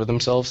falls over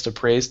themselves to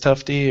praise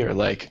Tufte or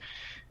like,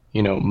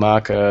 you know,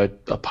 mock a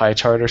pie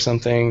chart or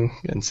something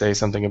and say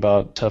something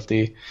about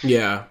Tufte.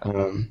 Yeah.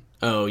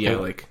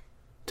 Like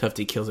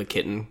Tufte kills a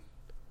kitten.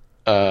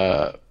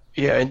 Yeah,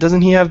 and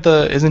isn't he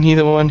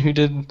the one who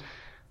did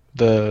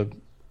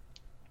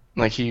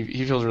he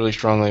feels really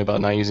strongly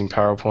about not using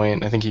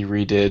PowerPoint. I think he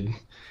redid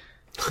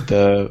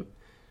the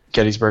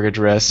Gettysburg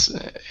Address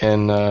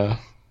in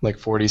like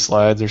 40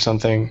 slides or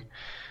something,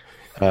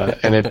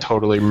 and it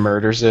totally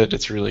murders it.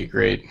 It's really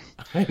great.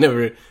 I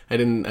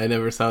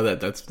never saw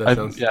that. That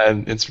sounds. Yeah,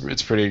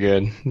 it's pretty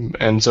good,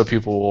 and so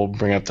people will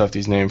bring up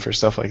Tufte's name for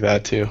stuff like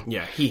that too.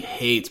 Yeah, he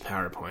hates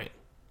PowerPoint.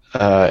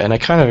 And I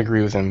kind of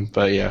agree with him,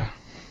 but yeah.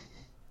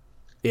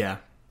 Yeah.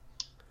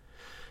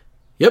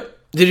 Yep.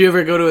 Did you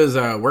ever go to his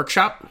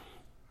workshop?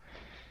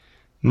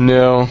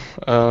 No.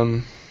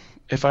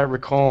 If I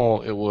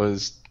recall, it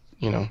was,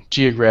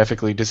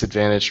 geographically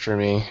disadvantaged for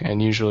me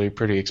and usually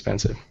pretty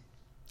expensive.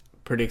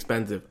 Pretty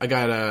expensive. I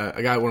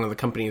got one of the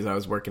companies I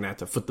was working at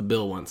to foot the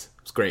bill once.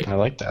 It was great. I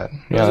like that.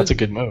 Yeah, that's a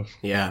good move.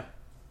 Yeah.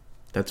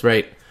 That's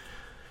right.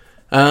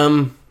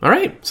 All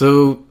right.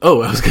 So, I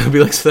was going to be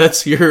like, so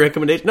that's your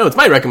recommendation? No, it's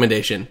my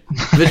recommendation.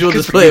 Visual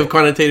display of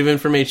quantitative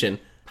information.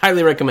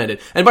 Highly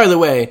recommended. And by the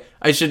way,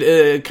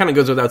 it kind of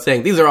goes without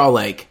saying, these are all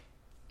like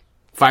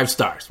 5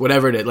 stars,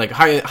 whatever it is, like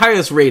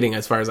highest rating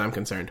as far as I'm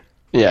concerned.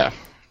 Yeah,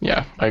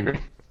 I agree.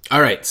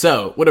 All right,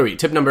 so what are we?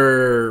 Tip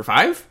number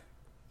 5?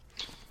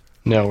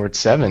 No, we're at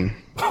 7.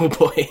 Oh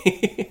boy,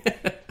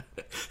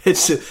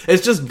 it's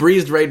just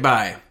breezed right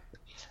by.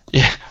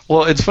 Yeah,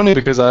 well, it's funny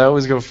because I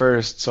always go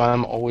first, so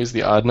I'm always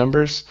the odd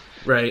numbers.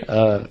 Right.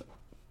 I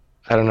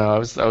don't know. I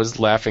was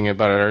laughing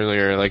about it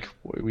earlier. Like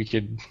we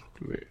could,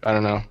 I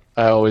don't know.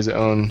 I always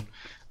own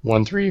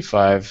 1, 3,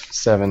 5,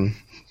 7,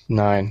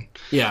 9.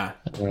 Yeah.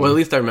 Well, at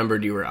least I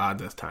remembered you were odd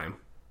this time.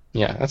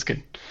 Yeah, that's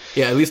good.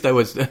 Yeah, at least I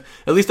was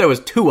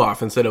 2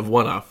 off instead of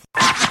 1 off.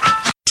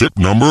 Tip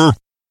number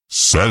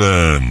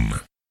 7.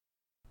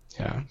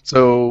 Yeah.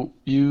 So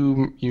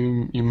you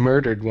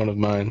murdered one of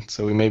mine,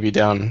 so we may be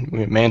down.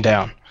 Man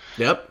down.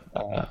 Yep.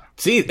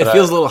 See, it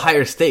feels a little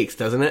higher stakes,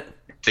 doesn't it?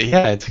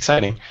 Yeah, it's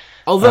exciting.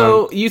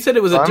 Although you said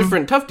it was a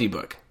different Tufte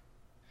book.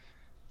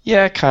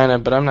 Yeah, kind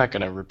of, but I'm not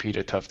going to repeat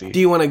a Tufte. Do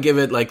you want to give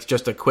it like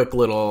just a quick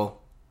little,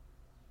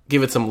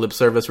 give it some lip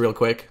service real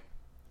quick?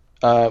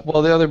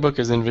 Well, the other book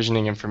is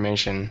Envisioning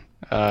Information.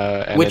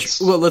 And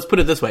well, let's put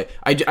it this way.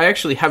 I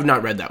actually have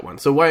not read that one.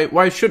 So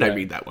why should I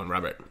read that one,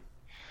 Robert?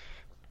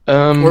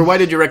 Or why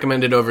did you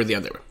recommend it over the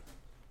other one?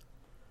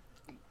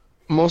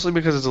 Mostly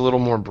because it's a little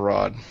more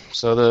broad.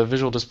 So the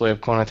Visual Display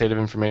of Quantitative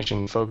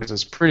Information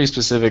focuses pretty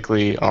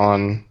specifically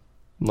on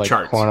like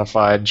charts.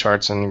 Quantified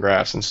charts and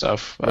graphs and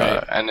stuff.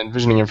 Right. And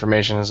Envisioning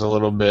Information is a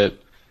little bit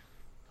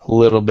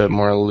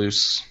more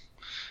loose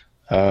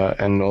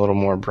and a little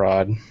more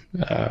broad.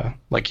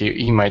 Like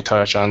he might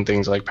touch on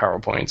things like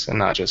PowerPoints and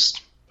not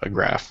just a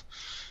graph.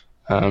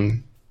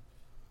 Okay.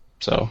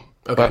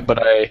 But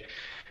I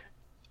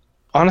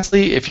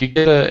honestly, if you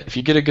get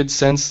a good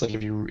sense, like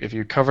if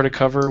you cover to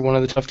cover one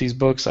of the Tufte's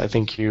books, I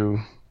think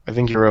you're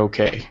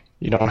okay.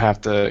 You don't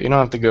have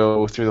to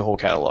go through the whole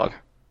catalog.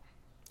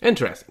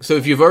 Interesting. So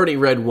if you've already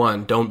read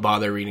one, don't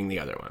bother reading the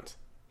other ones.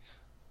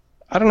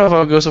 I don't know if I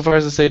would go so far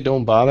as to say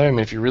don't bother. I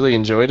mean, if you really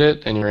enjoyed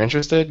it and you're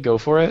interested, go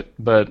for it.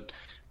 But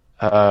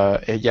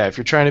yeah, if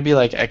you're trying to be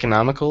like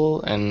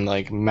economical and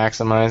like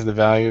maximize the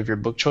value of your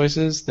book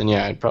choices, then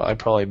yeah, I'd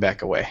probably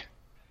back away.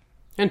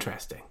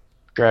 Interesting.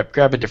 Grab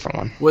a different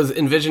one. Was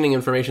Envisioning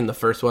Information the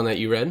first one that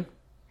you read?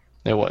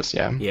 It was,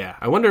 yeah. Yeah,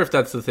 I wonder if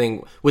that's the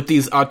thing with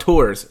these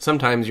auteurs.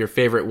 Sometimes your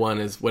favorite one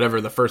is whatever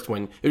the first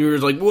one. You're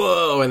just like,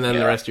 whoa, and then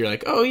the rest you're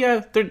like, oh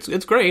yeah,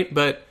 it's great,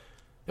 but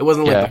it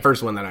wasn't like the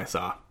first one that I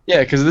saw.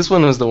 Yeah, because this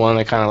one was the one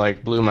that kind of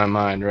like blew my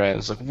mind, right? It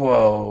was like,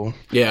 whoa.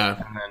 Yeah.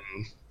 And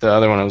then the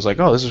other one, I was like,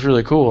 oh, this is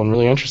really cool and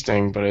really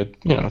interesting, but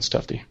it's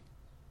Tufte.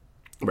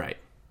 Right.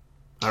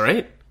 All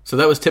right. So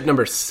that was tip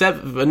number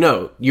 7.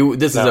 No,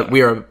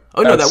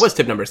 that was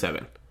tip number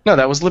 7. No,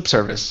 that was lip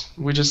service.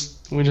 We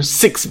just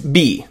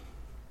 6B.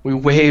 We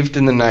waved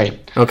in the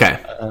night. Okay.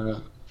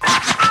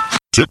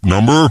 Tip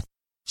number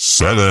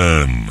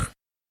 7.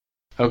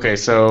 Okay,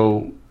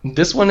 so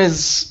this one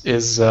is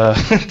I'm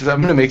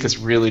going to make this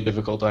really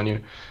difficult on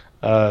you.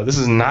 This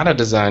is not a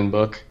design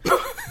book.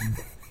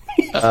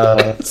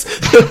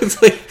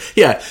 It's like,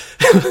 yeah.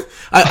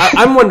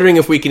 I'm wondering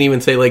if we can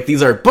even say like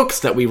these are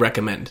books that we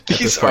recommend.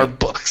 These are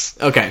books.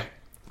 Okay.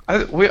 I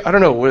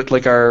don't know what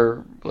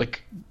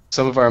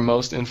some of our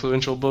most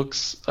influential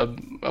books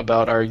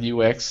about our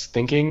UX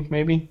thinking,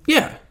 maybe.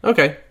 Yeah.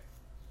 Okay.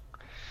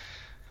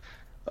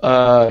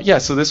 Yeah.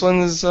 So this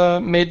one is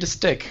made to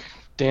stick.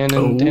 Dan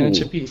and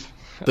Chip Heath.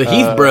 The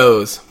Heath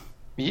Bros.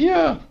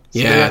 Yeah. So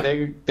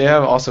yeah. They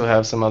also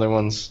have some other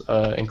ones,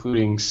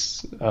 including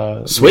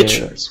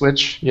Switch.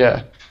 Switch.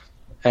 Yeah.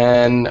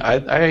 And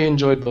I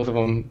enjoyed both of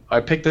them.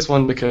 I picked this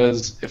one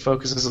because it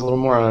focuses a little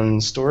more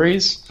on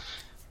stories,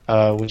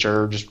 which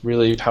are just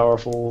really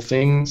powerful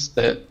things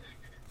that,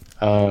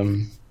 I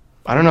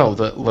don't know,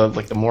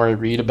 the more I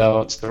read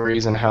about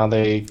stories and how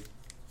they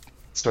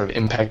sort of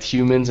impact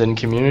humans and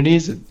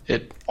communities,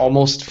 it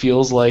almost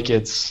feels like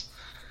it's,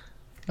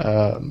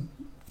 I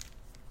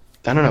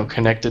don't know,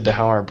 connected to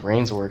how our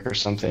brains work or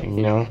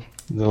something,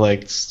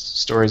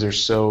 stories are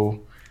so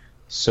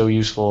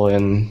useful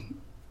in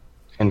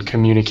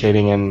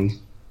communicating and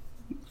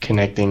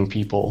connecting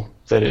people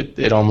that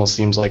it almost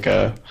seems like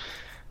an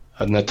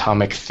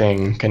atomic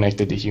thing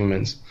connected to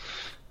humans.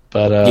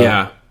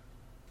 But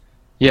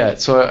yeah.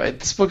 So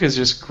this book is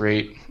just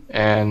great,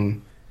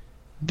 and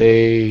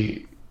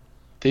they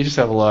just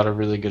have a lot of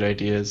really good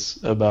ideas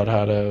about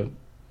how to,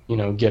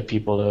 get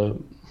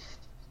people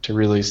to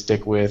really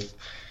stick with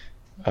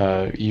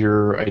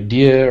your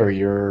idea or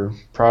your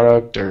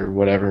product or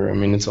whatever. I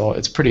mean,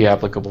 it's pretty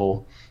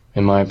applicable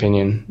in my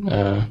opinion,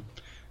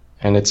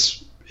 and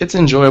it's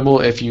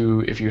enjoyable if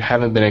you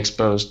haven't been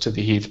exposed to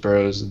the Heath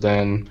Bros.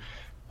 Then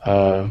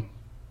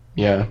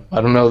yeah,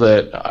 I don't know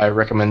that I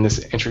recommend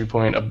this entry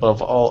point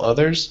above all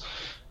others,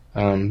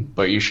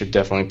 but you should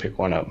definitely pick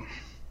one up.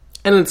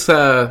 And it's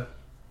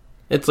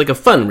like a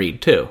fun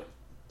read too.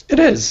 It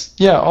is,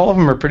 yeah. All of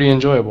them are pretty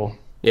enjoyable.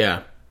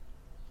 Yeah,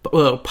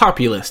 well,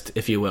 populist,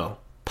 if you will,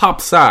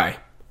 pop psych.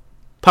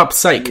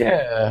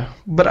 Yeah,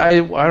 but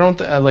I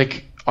don't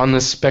like on the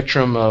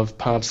spectrum of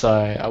pop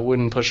sci. I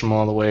wouldn't push them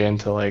all the way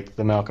into like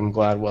the Malcolm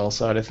Gladwell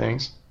side of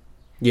things.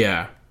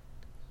 Yeah,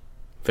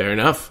 fair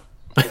enough.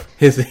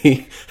 Is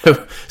he?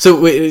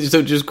 So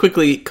just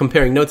quickly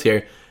comparing notes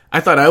here. I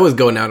thought I was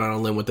going out on a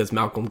limb with this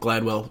Malcolm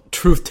Gladwell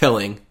truth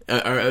telling.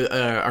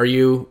 Are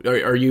you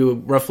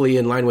roughly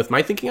in line with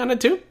my thinking on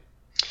it too?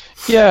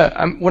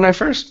 Yeah, when I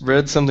first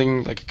read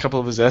something like a couple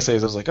of his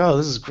essays, I was like, "Oh,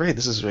 this is great.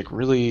 This is like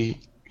really,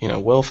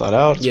 well thought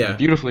out. It's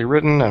beautifully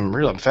written.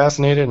 I'm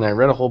fascinated." And I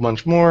read a whole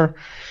bunch more,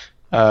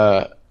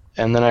 and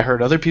then I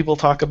heard other people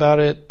talk about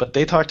it, but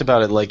they talked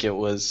about it like it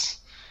was,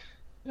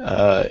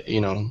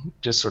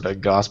 just sort of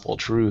gospel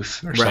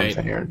truth or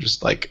something, or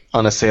just like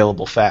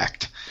unassailable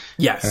fact.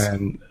 Yes,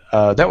 and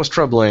that was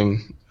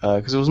troubling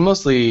because it was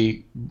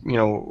mostly,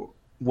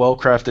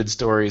 well-crafted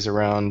stories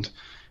around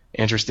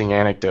interesting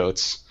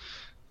anecdotes.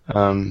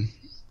 And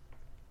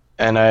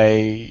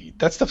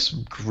that stuff's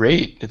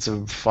great. It's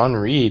a fun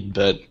read,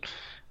 but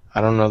I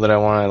don't know that I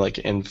want to like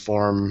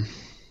inform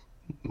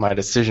my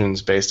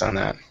decisions based on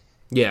that.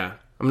 Yeah,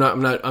 I'm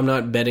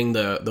not betting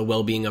the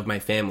well-being of my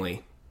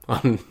family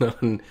on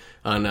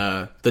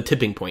the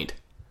tipping point.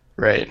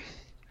 Right.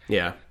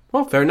 Yeah.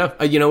 Well, fair enough.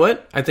 You know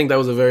what? I think that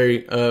was a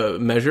very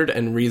measured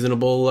and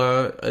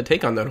reasonable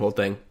take on that whole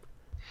thing.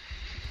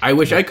 I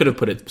wish I could have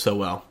put it so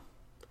well.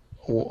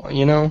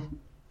 Well,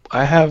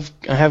 I have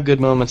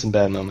good moments and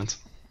bad moments.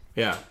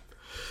 Yeah.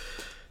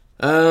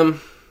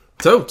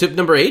 So, tip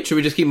number 8, should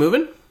we just keep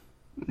moving?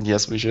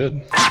 Yes, we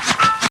should.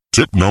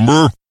 Tip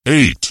number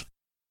 8.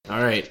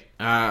 All right.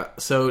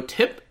 So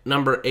tip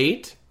number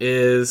 8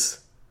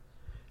 is,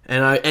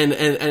 one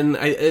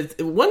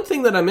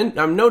thing that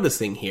I'm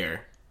noticing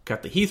here.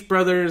 Got the Heath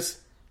Brothers,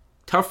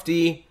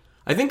 Tufte.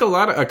 I think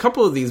a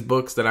couple of these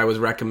books that I was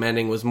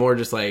recommending was more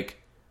just like,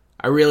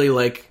 I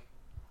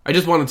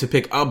just wanted to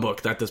pick a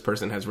book that this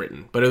person has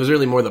written, but it was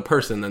really more the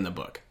person than the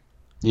book.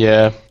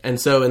 Yeah.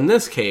 And so in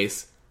this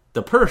case,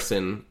 the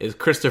person is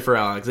Christopher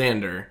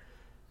Alexander,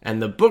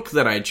 and the book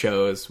that I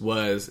chose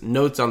was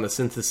Notes on the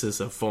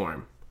Synthesis of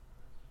Form,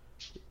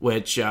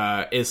 which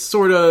is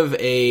sort of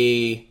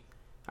I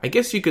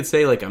guess you could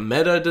say like a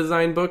meta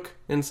design book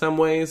in some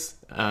ways.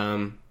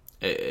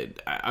 It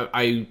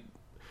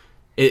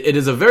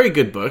is a very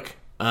good book,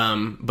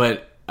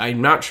 but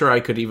I'm not sure I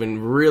could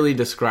even really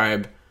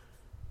describe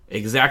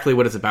exactly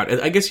what it's about.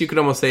 I guess you could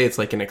almost say it's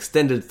like an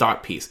extended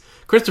thought piece.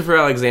 Christopher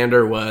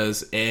Alexander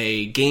was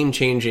a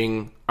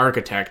game-changing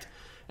architect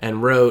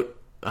and wrote,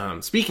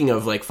 speaking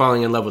of like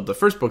falling in love with the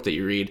first book that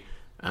you read,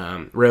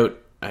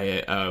 wrote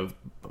a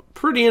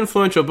pretty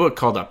influential book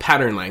called A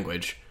Pattern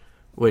Language,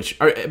 which,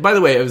 by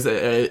the way, is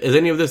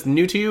any of this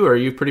new to you, or are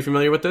you pretty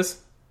familiar with this?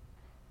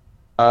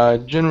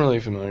 Generally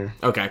familiar.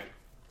 Okay.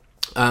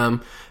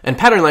 And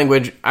Pattern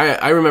Language,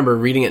 I remember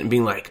reading it and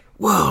being like,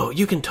 whoa,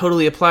 you can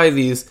totally apply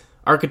these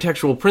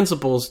architectural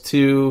principles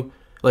to,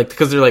 like,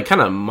 because they're like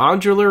kind of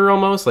modular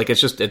almost, like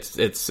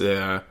it's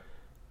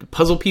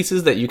puzzle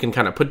pieces that you can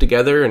kind of put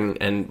together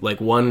and like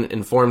one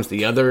informs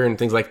the other and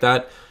things like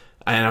that.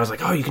 And I was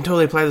like, oh, you can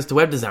totally apply this to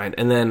web design.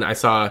 And then I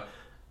saw,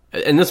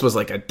 and this was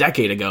like a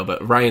decade ago,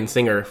 but Ryan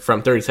Singer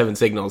from 37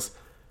 Signals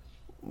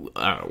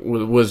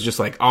was just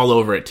like all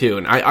over it too.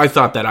 And I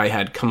thought that I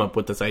had come up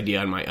with this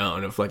idea on my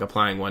own of like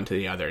applying one to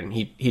the other, and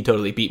he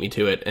totally beat me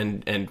to it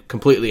and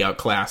completely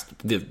outclassed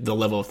the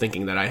level of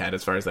thinking that I had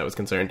as far as that was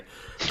concerned.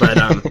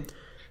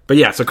 But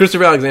yeah, so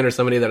Christopher Alexander is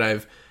somebody that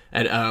I've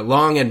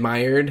long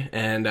admired,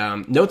 and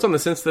Notes on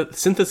the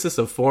Synthesis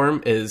of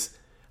Form is,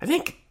 I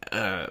think,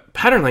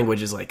 Pattern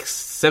Language is like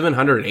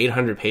 700,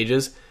 800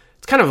 pages.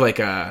 It's kind of like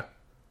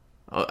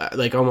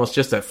like almost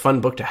just a fun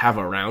book to have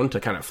around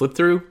to kind of flip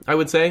through, I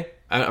would say.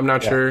 I'm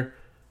not sure.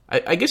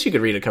 I guess you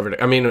could read it cover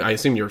to... I mean, I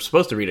assume you're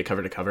supposed to read it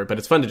cover to cover, but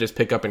it's fun to just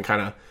pick up and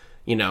kind of,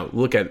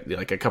 look at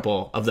like a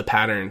couple of the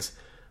patterns.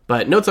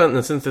 But Notes on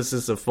the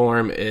Synthesis of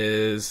Form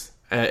is...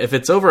 if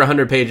it's over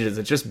 100 pages,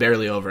 it's just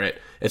barely over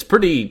it. It's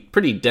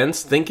pretty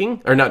dense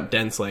thinking. Or not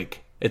dense,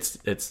 like... It's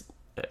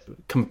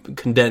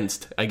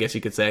condensed, I guess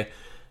you could say.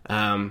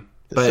 It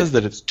says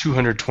that it's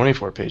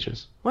 224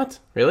 pages. What?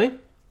 Really?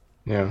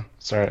 Yeah.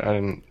 Sorry,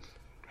 I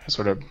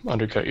sort of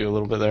undercut you a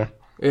little bit there.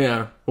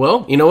 Yeah.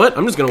 Well, you know what?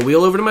 I'm just gonna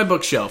wheel over to my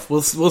bookshelf.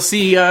 We'll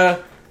see.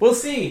 We'll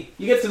see.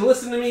 You get to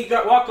listen to me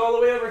walk all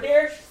the way over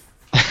here.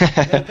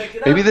 Pick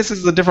it Maybe up. this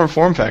is a different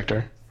form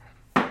factor.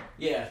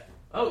 Yeah.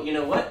 Oh, you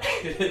know what?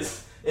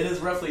 It is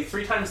roughly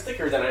 3 times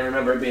thicker than I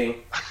remember it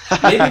being.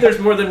 Maybe there's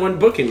more than one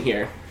book in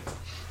here.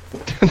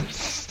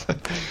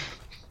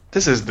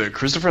 This is the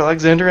Christopher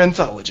Alexander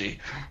Anthology.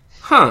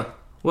 Huh.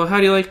 Well, how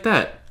do you like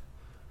that?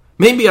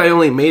 Maybe I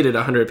only made it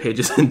 100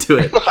 pages into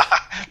it.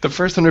 The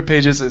first 100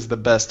 pages is the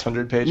best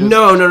 100 pages.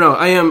 No.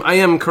 I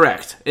am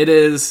correct. It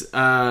is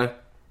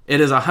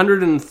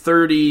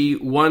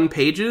 131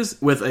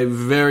 pages with a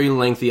very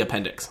lengthy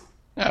appendix.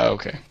 Oh,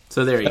 okay.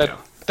 So there you go.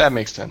 That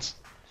makes sense.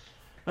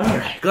 All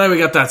right, glad we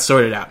got that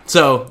sorted out.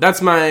 So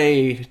that's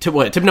my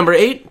tip number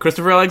 8,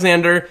 Christopher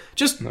Alexander.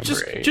 Just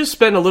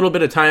spend a little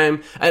bit of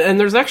time, and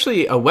there's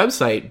actually a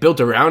website built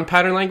around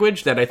pattern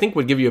language that I think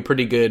would give you a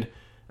pretty good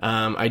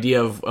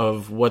idea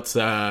of what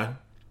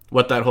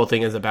that whole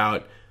thing is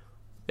about.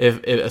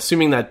 If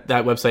assuming that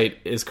website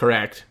is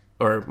correct,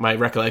 or my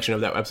recollection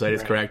of that website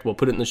is correct, we'll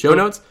put it in the show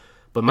notes.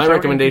 But my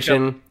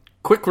recommendation: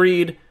 quick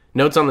read,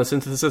 Notes on the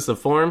Synthesis of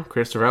Form,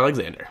 Christopher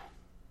Alexander.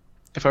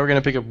 If I were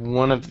going to pick up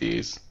one of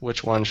these,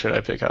 which one should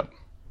I pick up?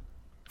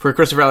 For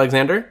Christopher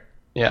Alexander?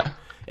 Yeah.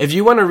 If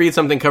you want to read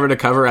something cover to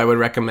cover, I would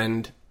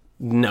recommend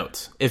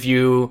Notes. If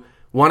you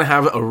want to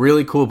have a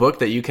really cool book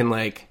that you can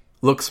like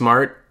look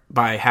smart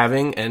by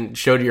having and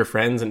show to your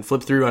friends and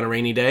flip through on a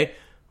rainy day,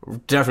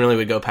 definitely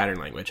would go Pattern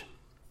Language.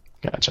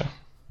 Gotcha.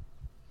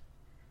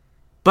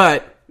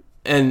 But,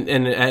 and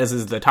as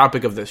is the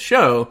topic of this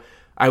show,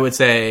 I would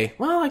say,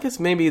 well, I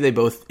guess maybe they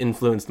both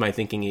influenced my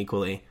thinking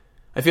equally.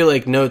 I feel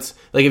like Notes,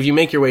 like if you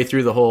make your way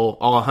through all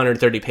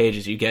 130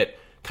 pages, you get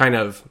kind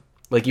of,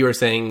 like you were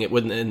saying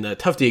in the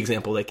Tufte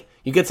example, like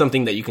you get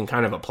something that you can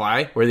kind of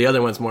apply, where the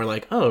other one's more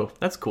like, oh,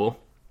 that's cool.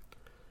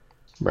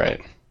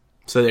 Right.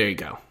 So there you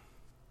go.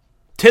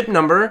 Tip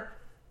number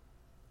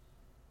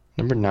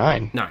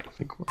 9. 9.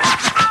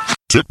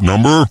 Tip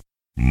number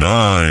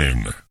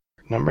 9.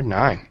 Number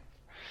 9.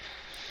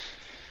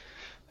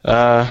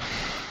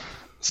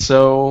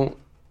 So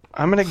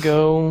I'm gonna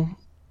go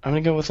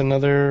with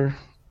another.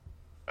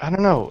 I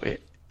don't know.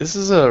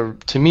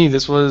 To me,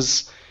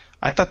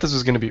 I thought this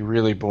was going to be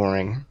really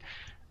boring.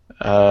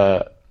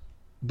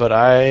 But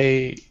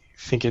I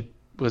think it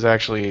was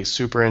actually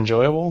super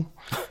enjoyable.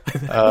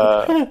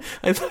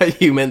 I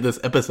thought you meant this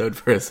episode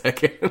for a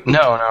second.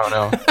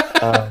 No.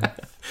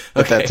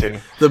 But that too.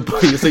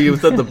 So you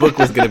thought the book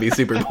was going to be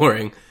super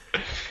boring.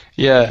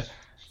 Yeah.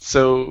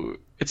 So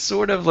it's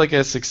sort of like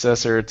a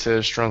successor to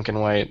Strunk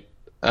and White,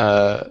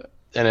 and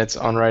it's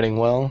On Writing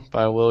Well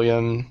by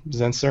William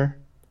Zensler.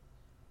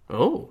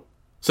 Oh.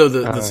 So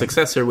the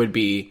successor would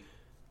be...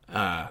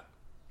 what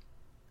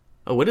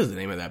is the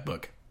name of that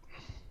book?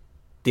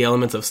 The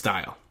Elements of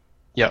Style.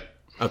 Yep.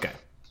 Okay.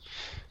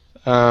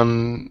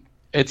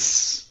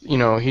 It's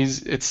in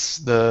its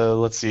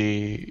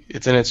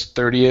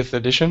 30th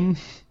edition,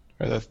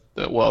 or the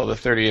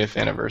 30th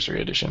anniversary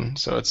edition.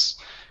 So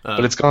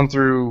but it's gone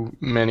through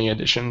many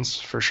editions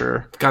for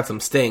sure. It's got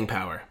some staying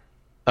power.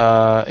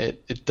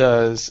 It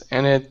does,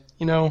 and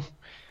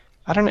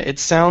I don't know, it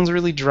sounds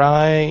really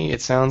dry.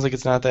 It sounds like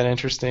it's not that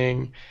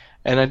interesting,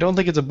 and I don't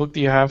think it's a book that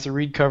you have to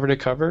read cover to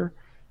cover.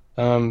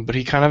 But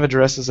he kind of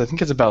addresses, I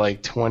think it's about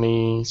like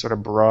 20 sort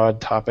of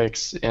broad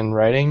topics in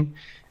writing,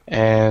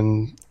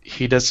 and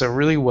he does so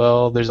really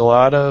well. There's a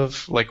lot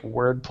of like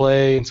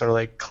wordplay and sort of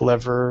like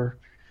clever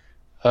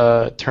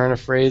turn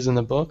of phrase in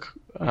the book,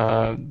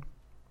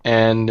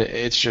 and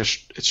it's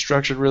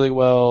structured really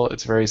well.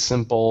 It's very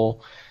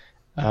simple.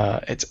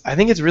 I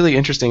think it's really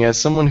interesting as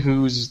someone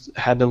who's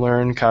had to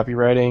learn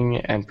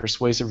copywriting and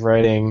persuasive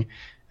writing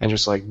and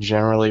just like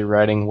generally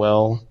writing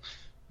well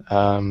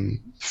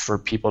for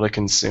people to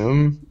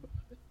consume,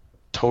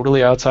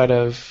 totally outside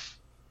of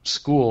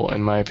school,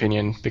 in my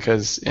opinion,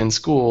 because in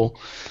school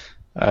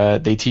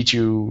they teach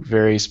you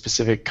very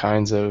specific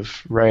kinds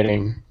of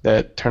writing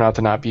that turn out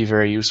to not be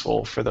very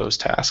useful for those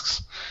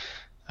tasks.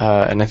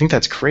 And I think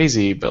that's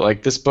crazy, but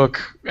like this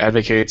book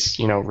advocates,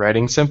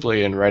 writing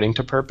simply and writing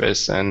to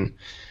purpose, and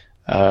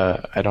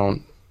I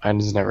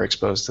was never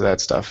exposed to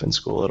that stuff in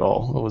school at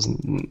all. It was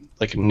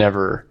like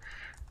never,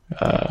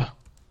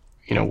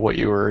 what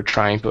you were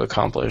trying to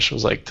accomplish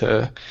was like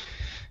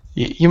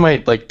you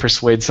might like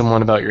persuade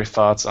someone about your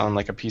thoughts on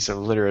like a piece of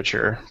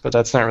literature, but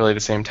that's not really the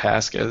same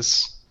task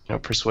as,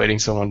 persuading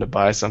someone to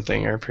buy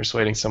something or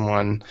persuading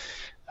someone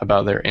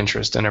about their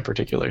interest in a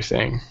particular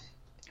thing,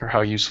 or how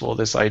useful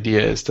this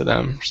idea is to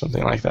them, or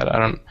something like that.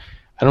 I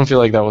don't feel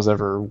like that was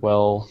ever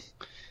well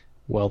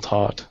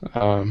taught.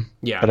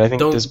 Yeah, but I think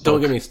don't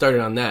get me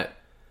started on that.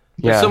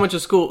 There's Yeah. so much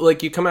of school,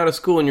 like you come out of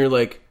school and you're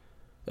like,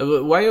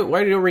 why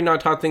are we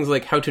not taught things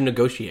like how to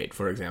negotiate,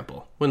 for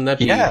example? Wouldn't that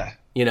be,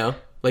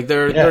 like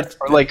they're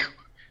or like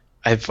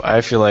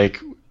I feel like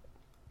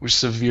we're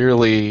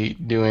severely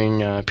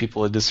doing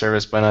people a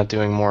disservice by not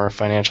doing more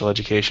financial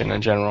education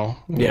in general.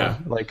 Yeah.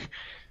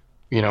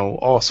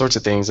 All sorts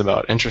of things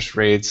about interest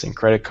rates and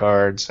credit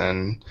cards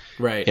and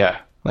right. Yeah.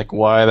 Like,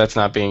 why that's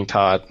not being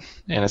taught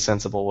in a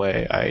sensible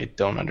way, I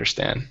don't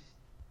understand.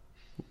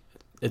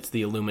 It's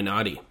the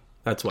Illuminati.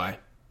 That's why.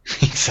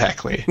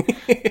 Exactly.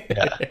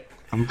 Yeah.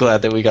 I'm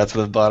glad that we got to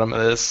the bottom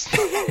of this.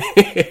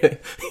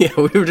 Yeah,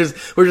 we're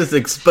just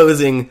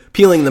exposing,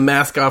 peeling the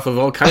mask off of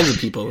all kinds of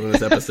people in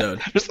this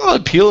episode. There's a lot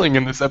of peeling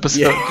in this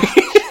episode.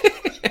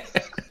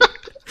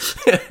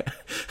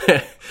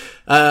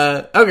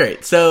 Okay,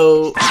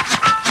 so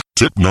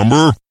Tip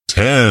number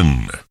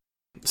 10.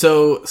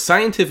 So,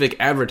 Scientific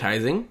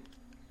Advertising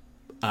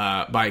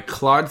by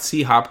Claude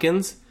C.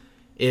 Hopkins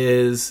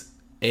is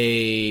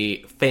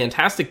a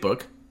fantastic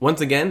book.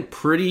 Once again,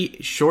 pretty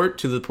short,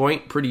 to the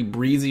point, pretty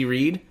breezy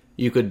read.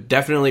 You could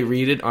definitely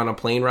read it on a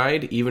plane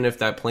ride, even if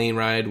that plane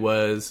ride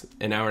was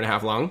an hour and a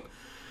half long.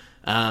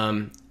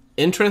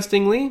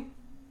 Interestingly,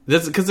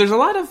 because there's a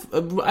lot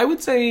of, I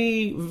would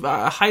say,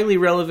 highly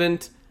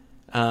relevant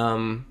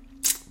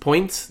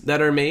points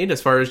that are made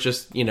as far as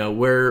just,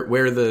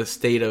 where the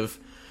state of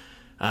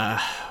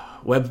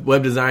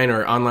web design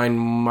or online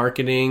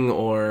marketing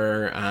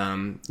or,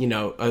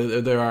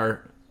 there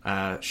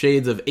are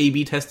shades of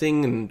A/B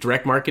testing and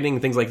direct marketing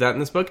and things like that in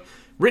this book.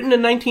 Written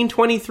in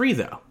 1923,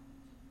 though.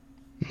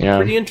 Yeah.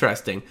 Pretty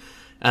interesting.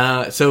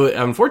 So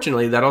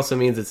unfortunately, that also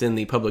means it's in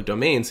the public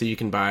domain, so you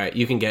can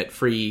get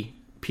free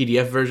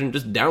PDF version.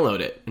 Just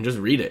download it and just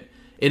read it.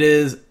 It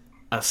is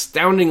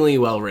astoundingly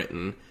well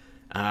written.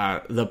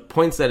 The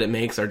points that it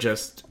makes are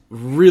just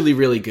really,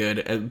 really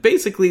good.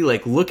 Basically,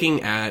 like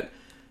looking at,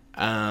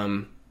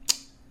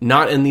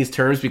 not in these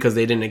terms because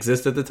they didn't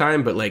exist at the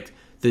time, but like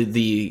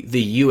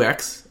the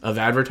UX of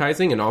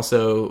advertising and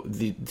also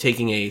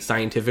taking a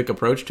scientific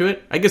approach to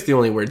it. I guess the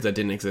only words that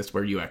didn't exist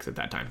were UX at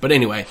that time. But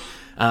anyway,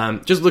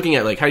 just looking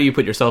at like how you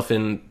put yourself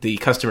in the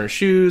customer's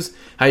shoes,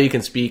 how you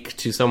can speak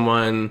to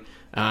someone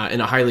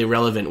in a highly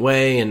relevant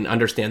way and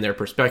understand their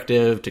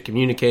perspective to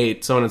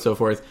communicate, so on and so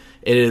forth.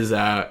 It's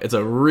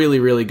a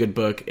really, really good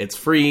book. It's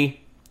free.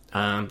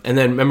 And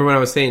then remember when I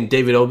was saying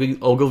David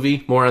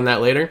Ogilvy, more on that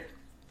later?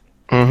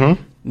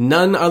 Mm-hmm.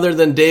 None other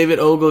than David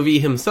Ogilvy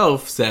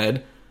himself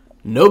said,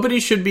 nobody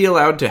should be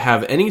allowed to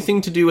have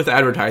anything to do with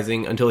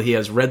advertising until he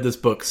has read this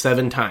book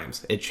 7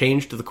 times. It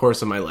changed the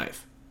course of my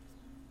life.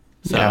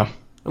 So Yeah.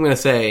 I'm going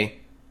to say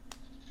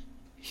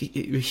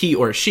he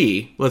or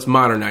she, let's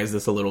modernize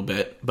this a little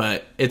bit,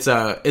 but it's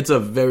a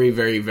very,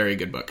 very, very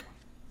good book.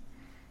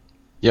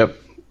 Yep.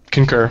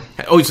 Concur.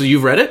 Oh, so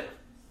you've read it?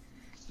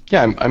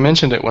 Yeah, I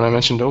mentioned it when I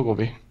mentioned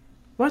Ogilvy.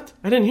 What?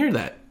 I didn't hear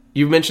that.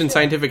 You mentioned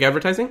scientific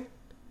advertising?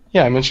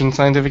 Yeah, I mentioned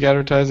scientific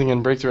advertising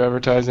and breakthrough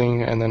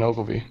advertising and then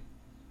Ogilvy.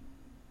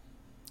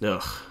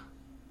 Ugh.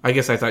 I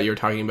guess I thought you were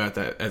talking about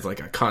that as like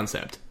a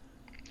concept.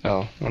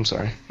 Oh, I'm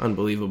sorry.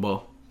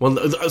 Unbelievable. Well,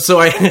 so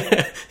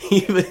I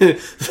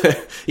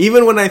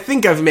even when I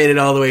think I've made it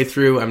all the way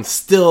through, I'm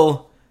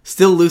still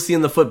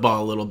Lucy-ing the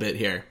football a little bit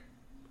here.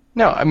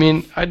 No, I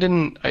mean,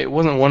 it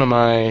wasn't one of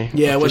my...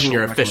 Yeah, it wasn't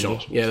your official.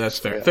 recommendations. Yeah, that's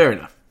fair. Yeah. Fair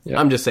enough. Yeah.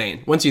 I'm just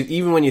saying,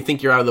 even when you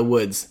think you're out of the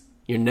woods,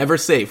 you're never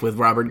safe with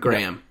Robert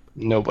Graham.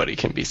 Nobody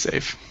can be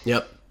safe.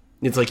 Yep.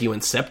 It's like you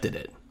incepted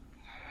it.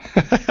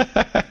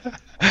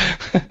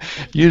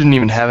 You didn't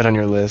even have it on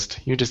your list.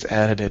 You just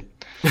added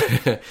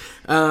it.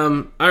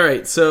 All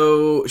right,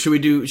 so should we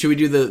do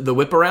the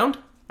whip around?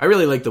 I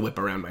really like the whip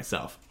around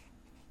myself.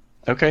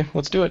 Okay,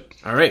 let's do it.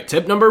 All right,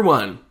 tip number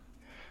 1.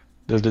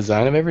 The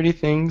Design of Everyday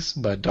Things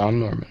by Don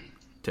Norman.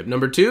 Tip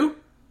number 2,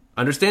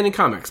 Understanding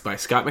Comics by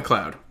Scott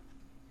McCloud.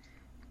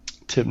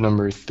 Tip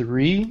number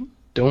 3,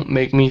 Don't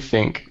Make Me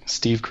Think,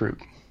 Steve Krug.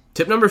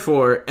 Tip number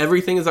 4,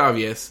 Everything is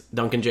Obvious,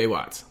 Duncan J.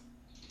 Watts.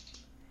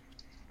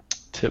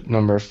 Tip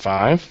number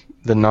 5,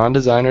 The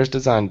Non-Designer's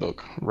Design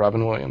Book,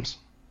 Robin Williams.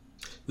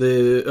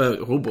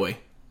 Oh boy,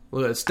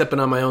 stepping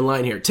on my own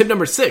line here. Tip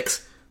number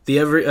 6,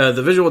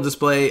 the visual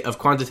display of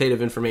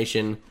quantitative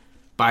information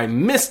by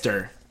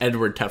Mr.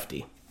 Edward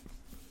Tufte.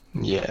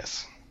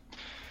 Yes.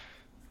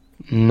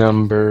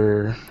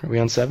 Are we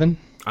on 7?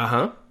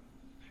 Uh-huh.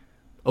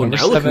 Oh, Number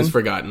now look 7. who's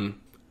forgotten.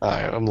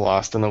 I'm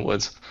lost in the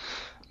woods.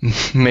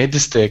 Made to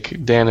Stick,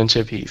 Dan and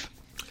Chip Heath.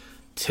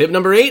 Tip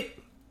number 8,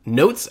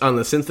 Notes on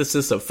the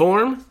Synthesis of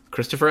Form,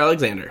 Christopher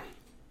Alexander.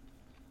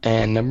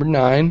 And number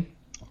 9,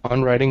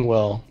 On Writing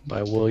Well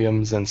by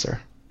William Zinsser.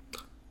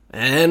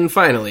 And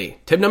finally,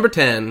 tip number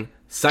 10,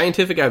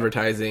 Scientific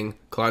Advertising,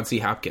 Claude C.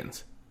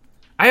 Hopkins.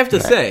 I have to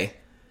say,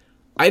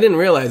 I didn't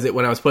realize it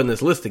when I was putting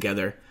this list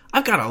together.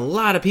 I've got a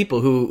lot of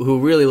people who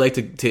really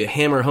like to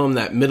hammer home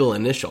that middle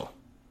initial.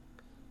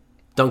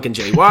 Duncan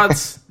J.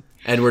 Watts,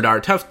 Edward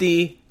R.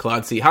 Tufte,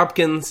 Claude C.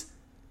 Hopkins.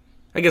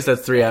 I guess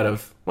that's 3 out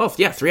of 5.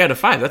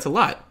 That's a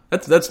lot.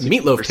 That's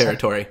meatloaf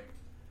territory.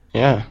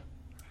 Yeah.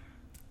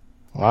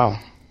 Wow.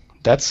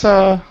 That's,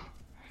 I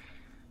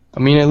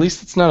mean, at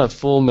least it's not a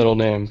full middle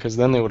name, because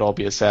then they would all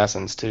be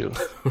assassins, too.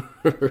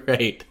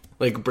 Right.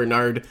 Like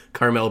Bernard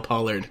Carmel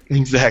Pollard.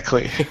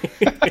 Exactly.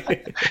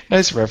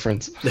 Nice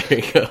reference. There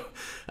you go.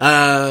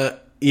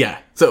 Yeah.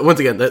 So once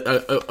again,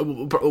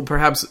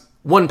 perhaps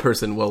one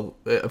person will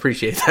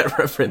appreciate that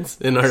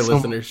reference in our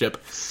listenership.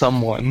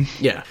 Someone.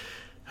 Yeah.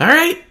 All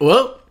right.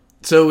 Well,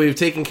 so we've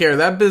taken care of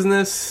that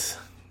business.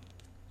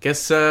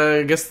 guess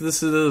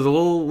this is a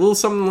little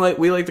something like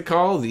we like to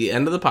call the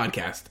end of the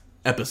podcast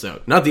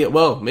episode. Not the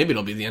maybe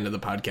it'll be the end of the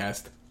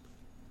podcast.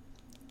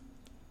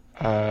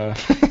 I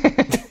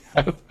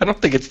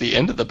don't think it's the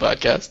end of the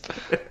podcast.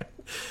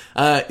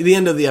 The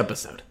end of the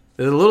episode.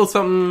 There's a little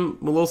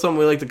something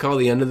we like to call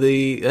the end of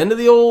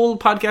the old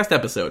podcast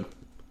episode.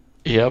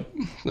 Yep,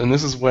 and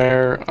this is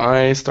where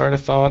I start a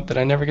thought that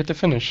I never get to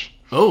finish.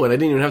 Oh, and I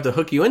didn't even have to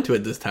hook you into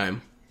it this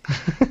time.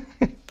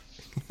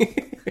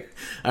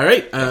 All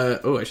right.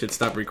 I should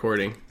stop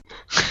recording.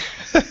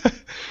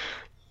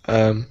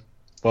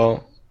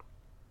 Well,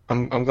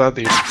 I'm glad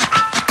that you're...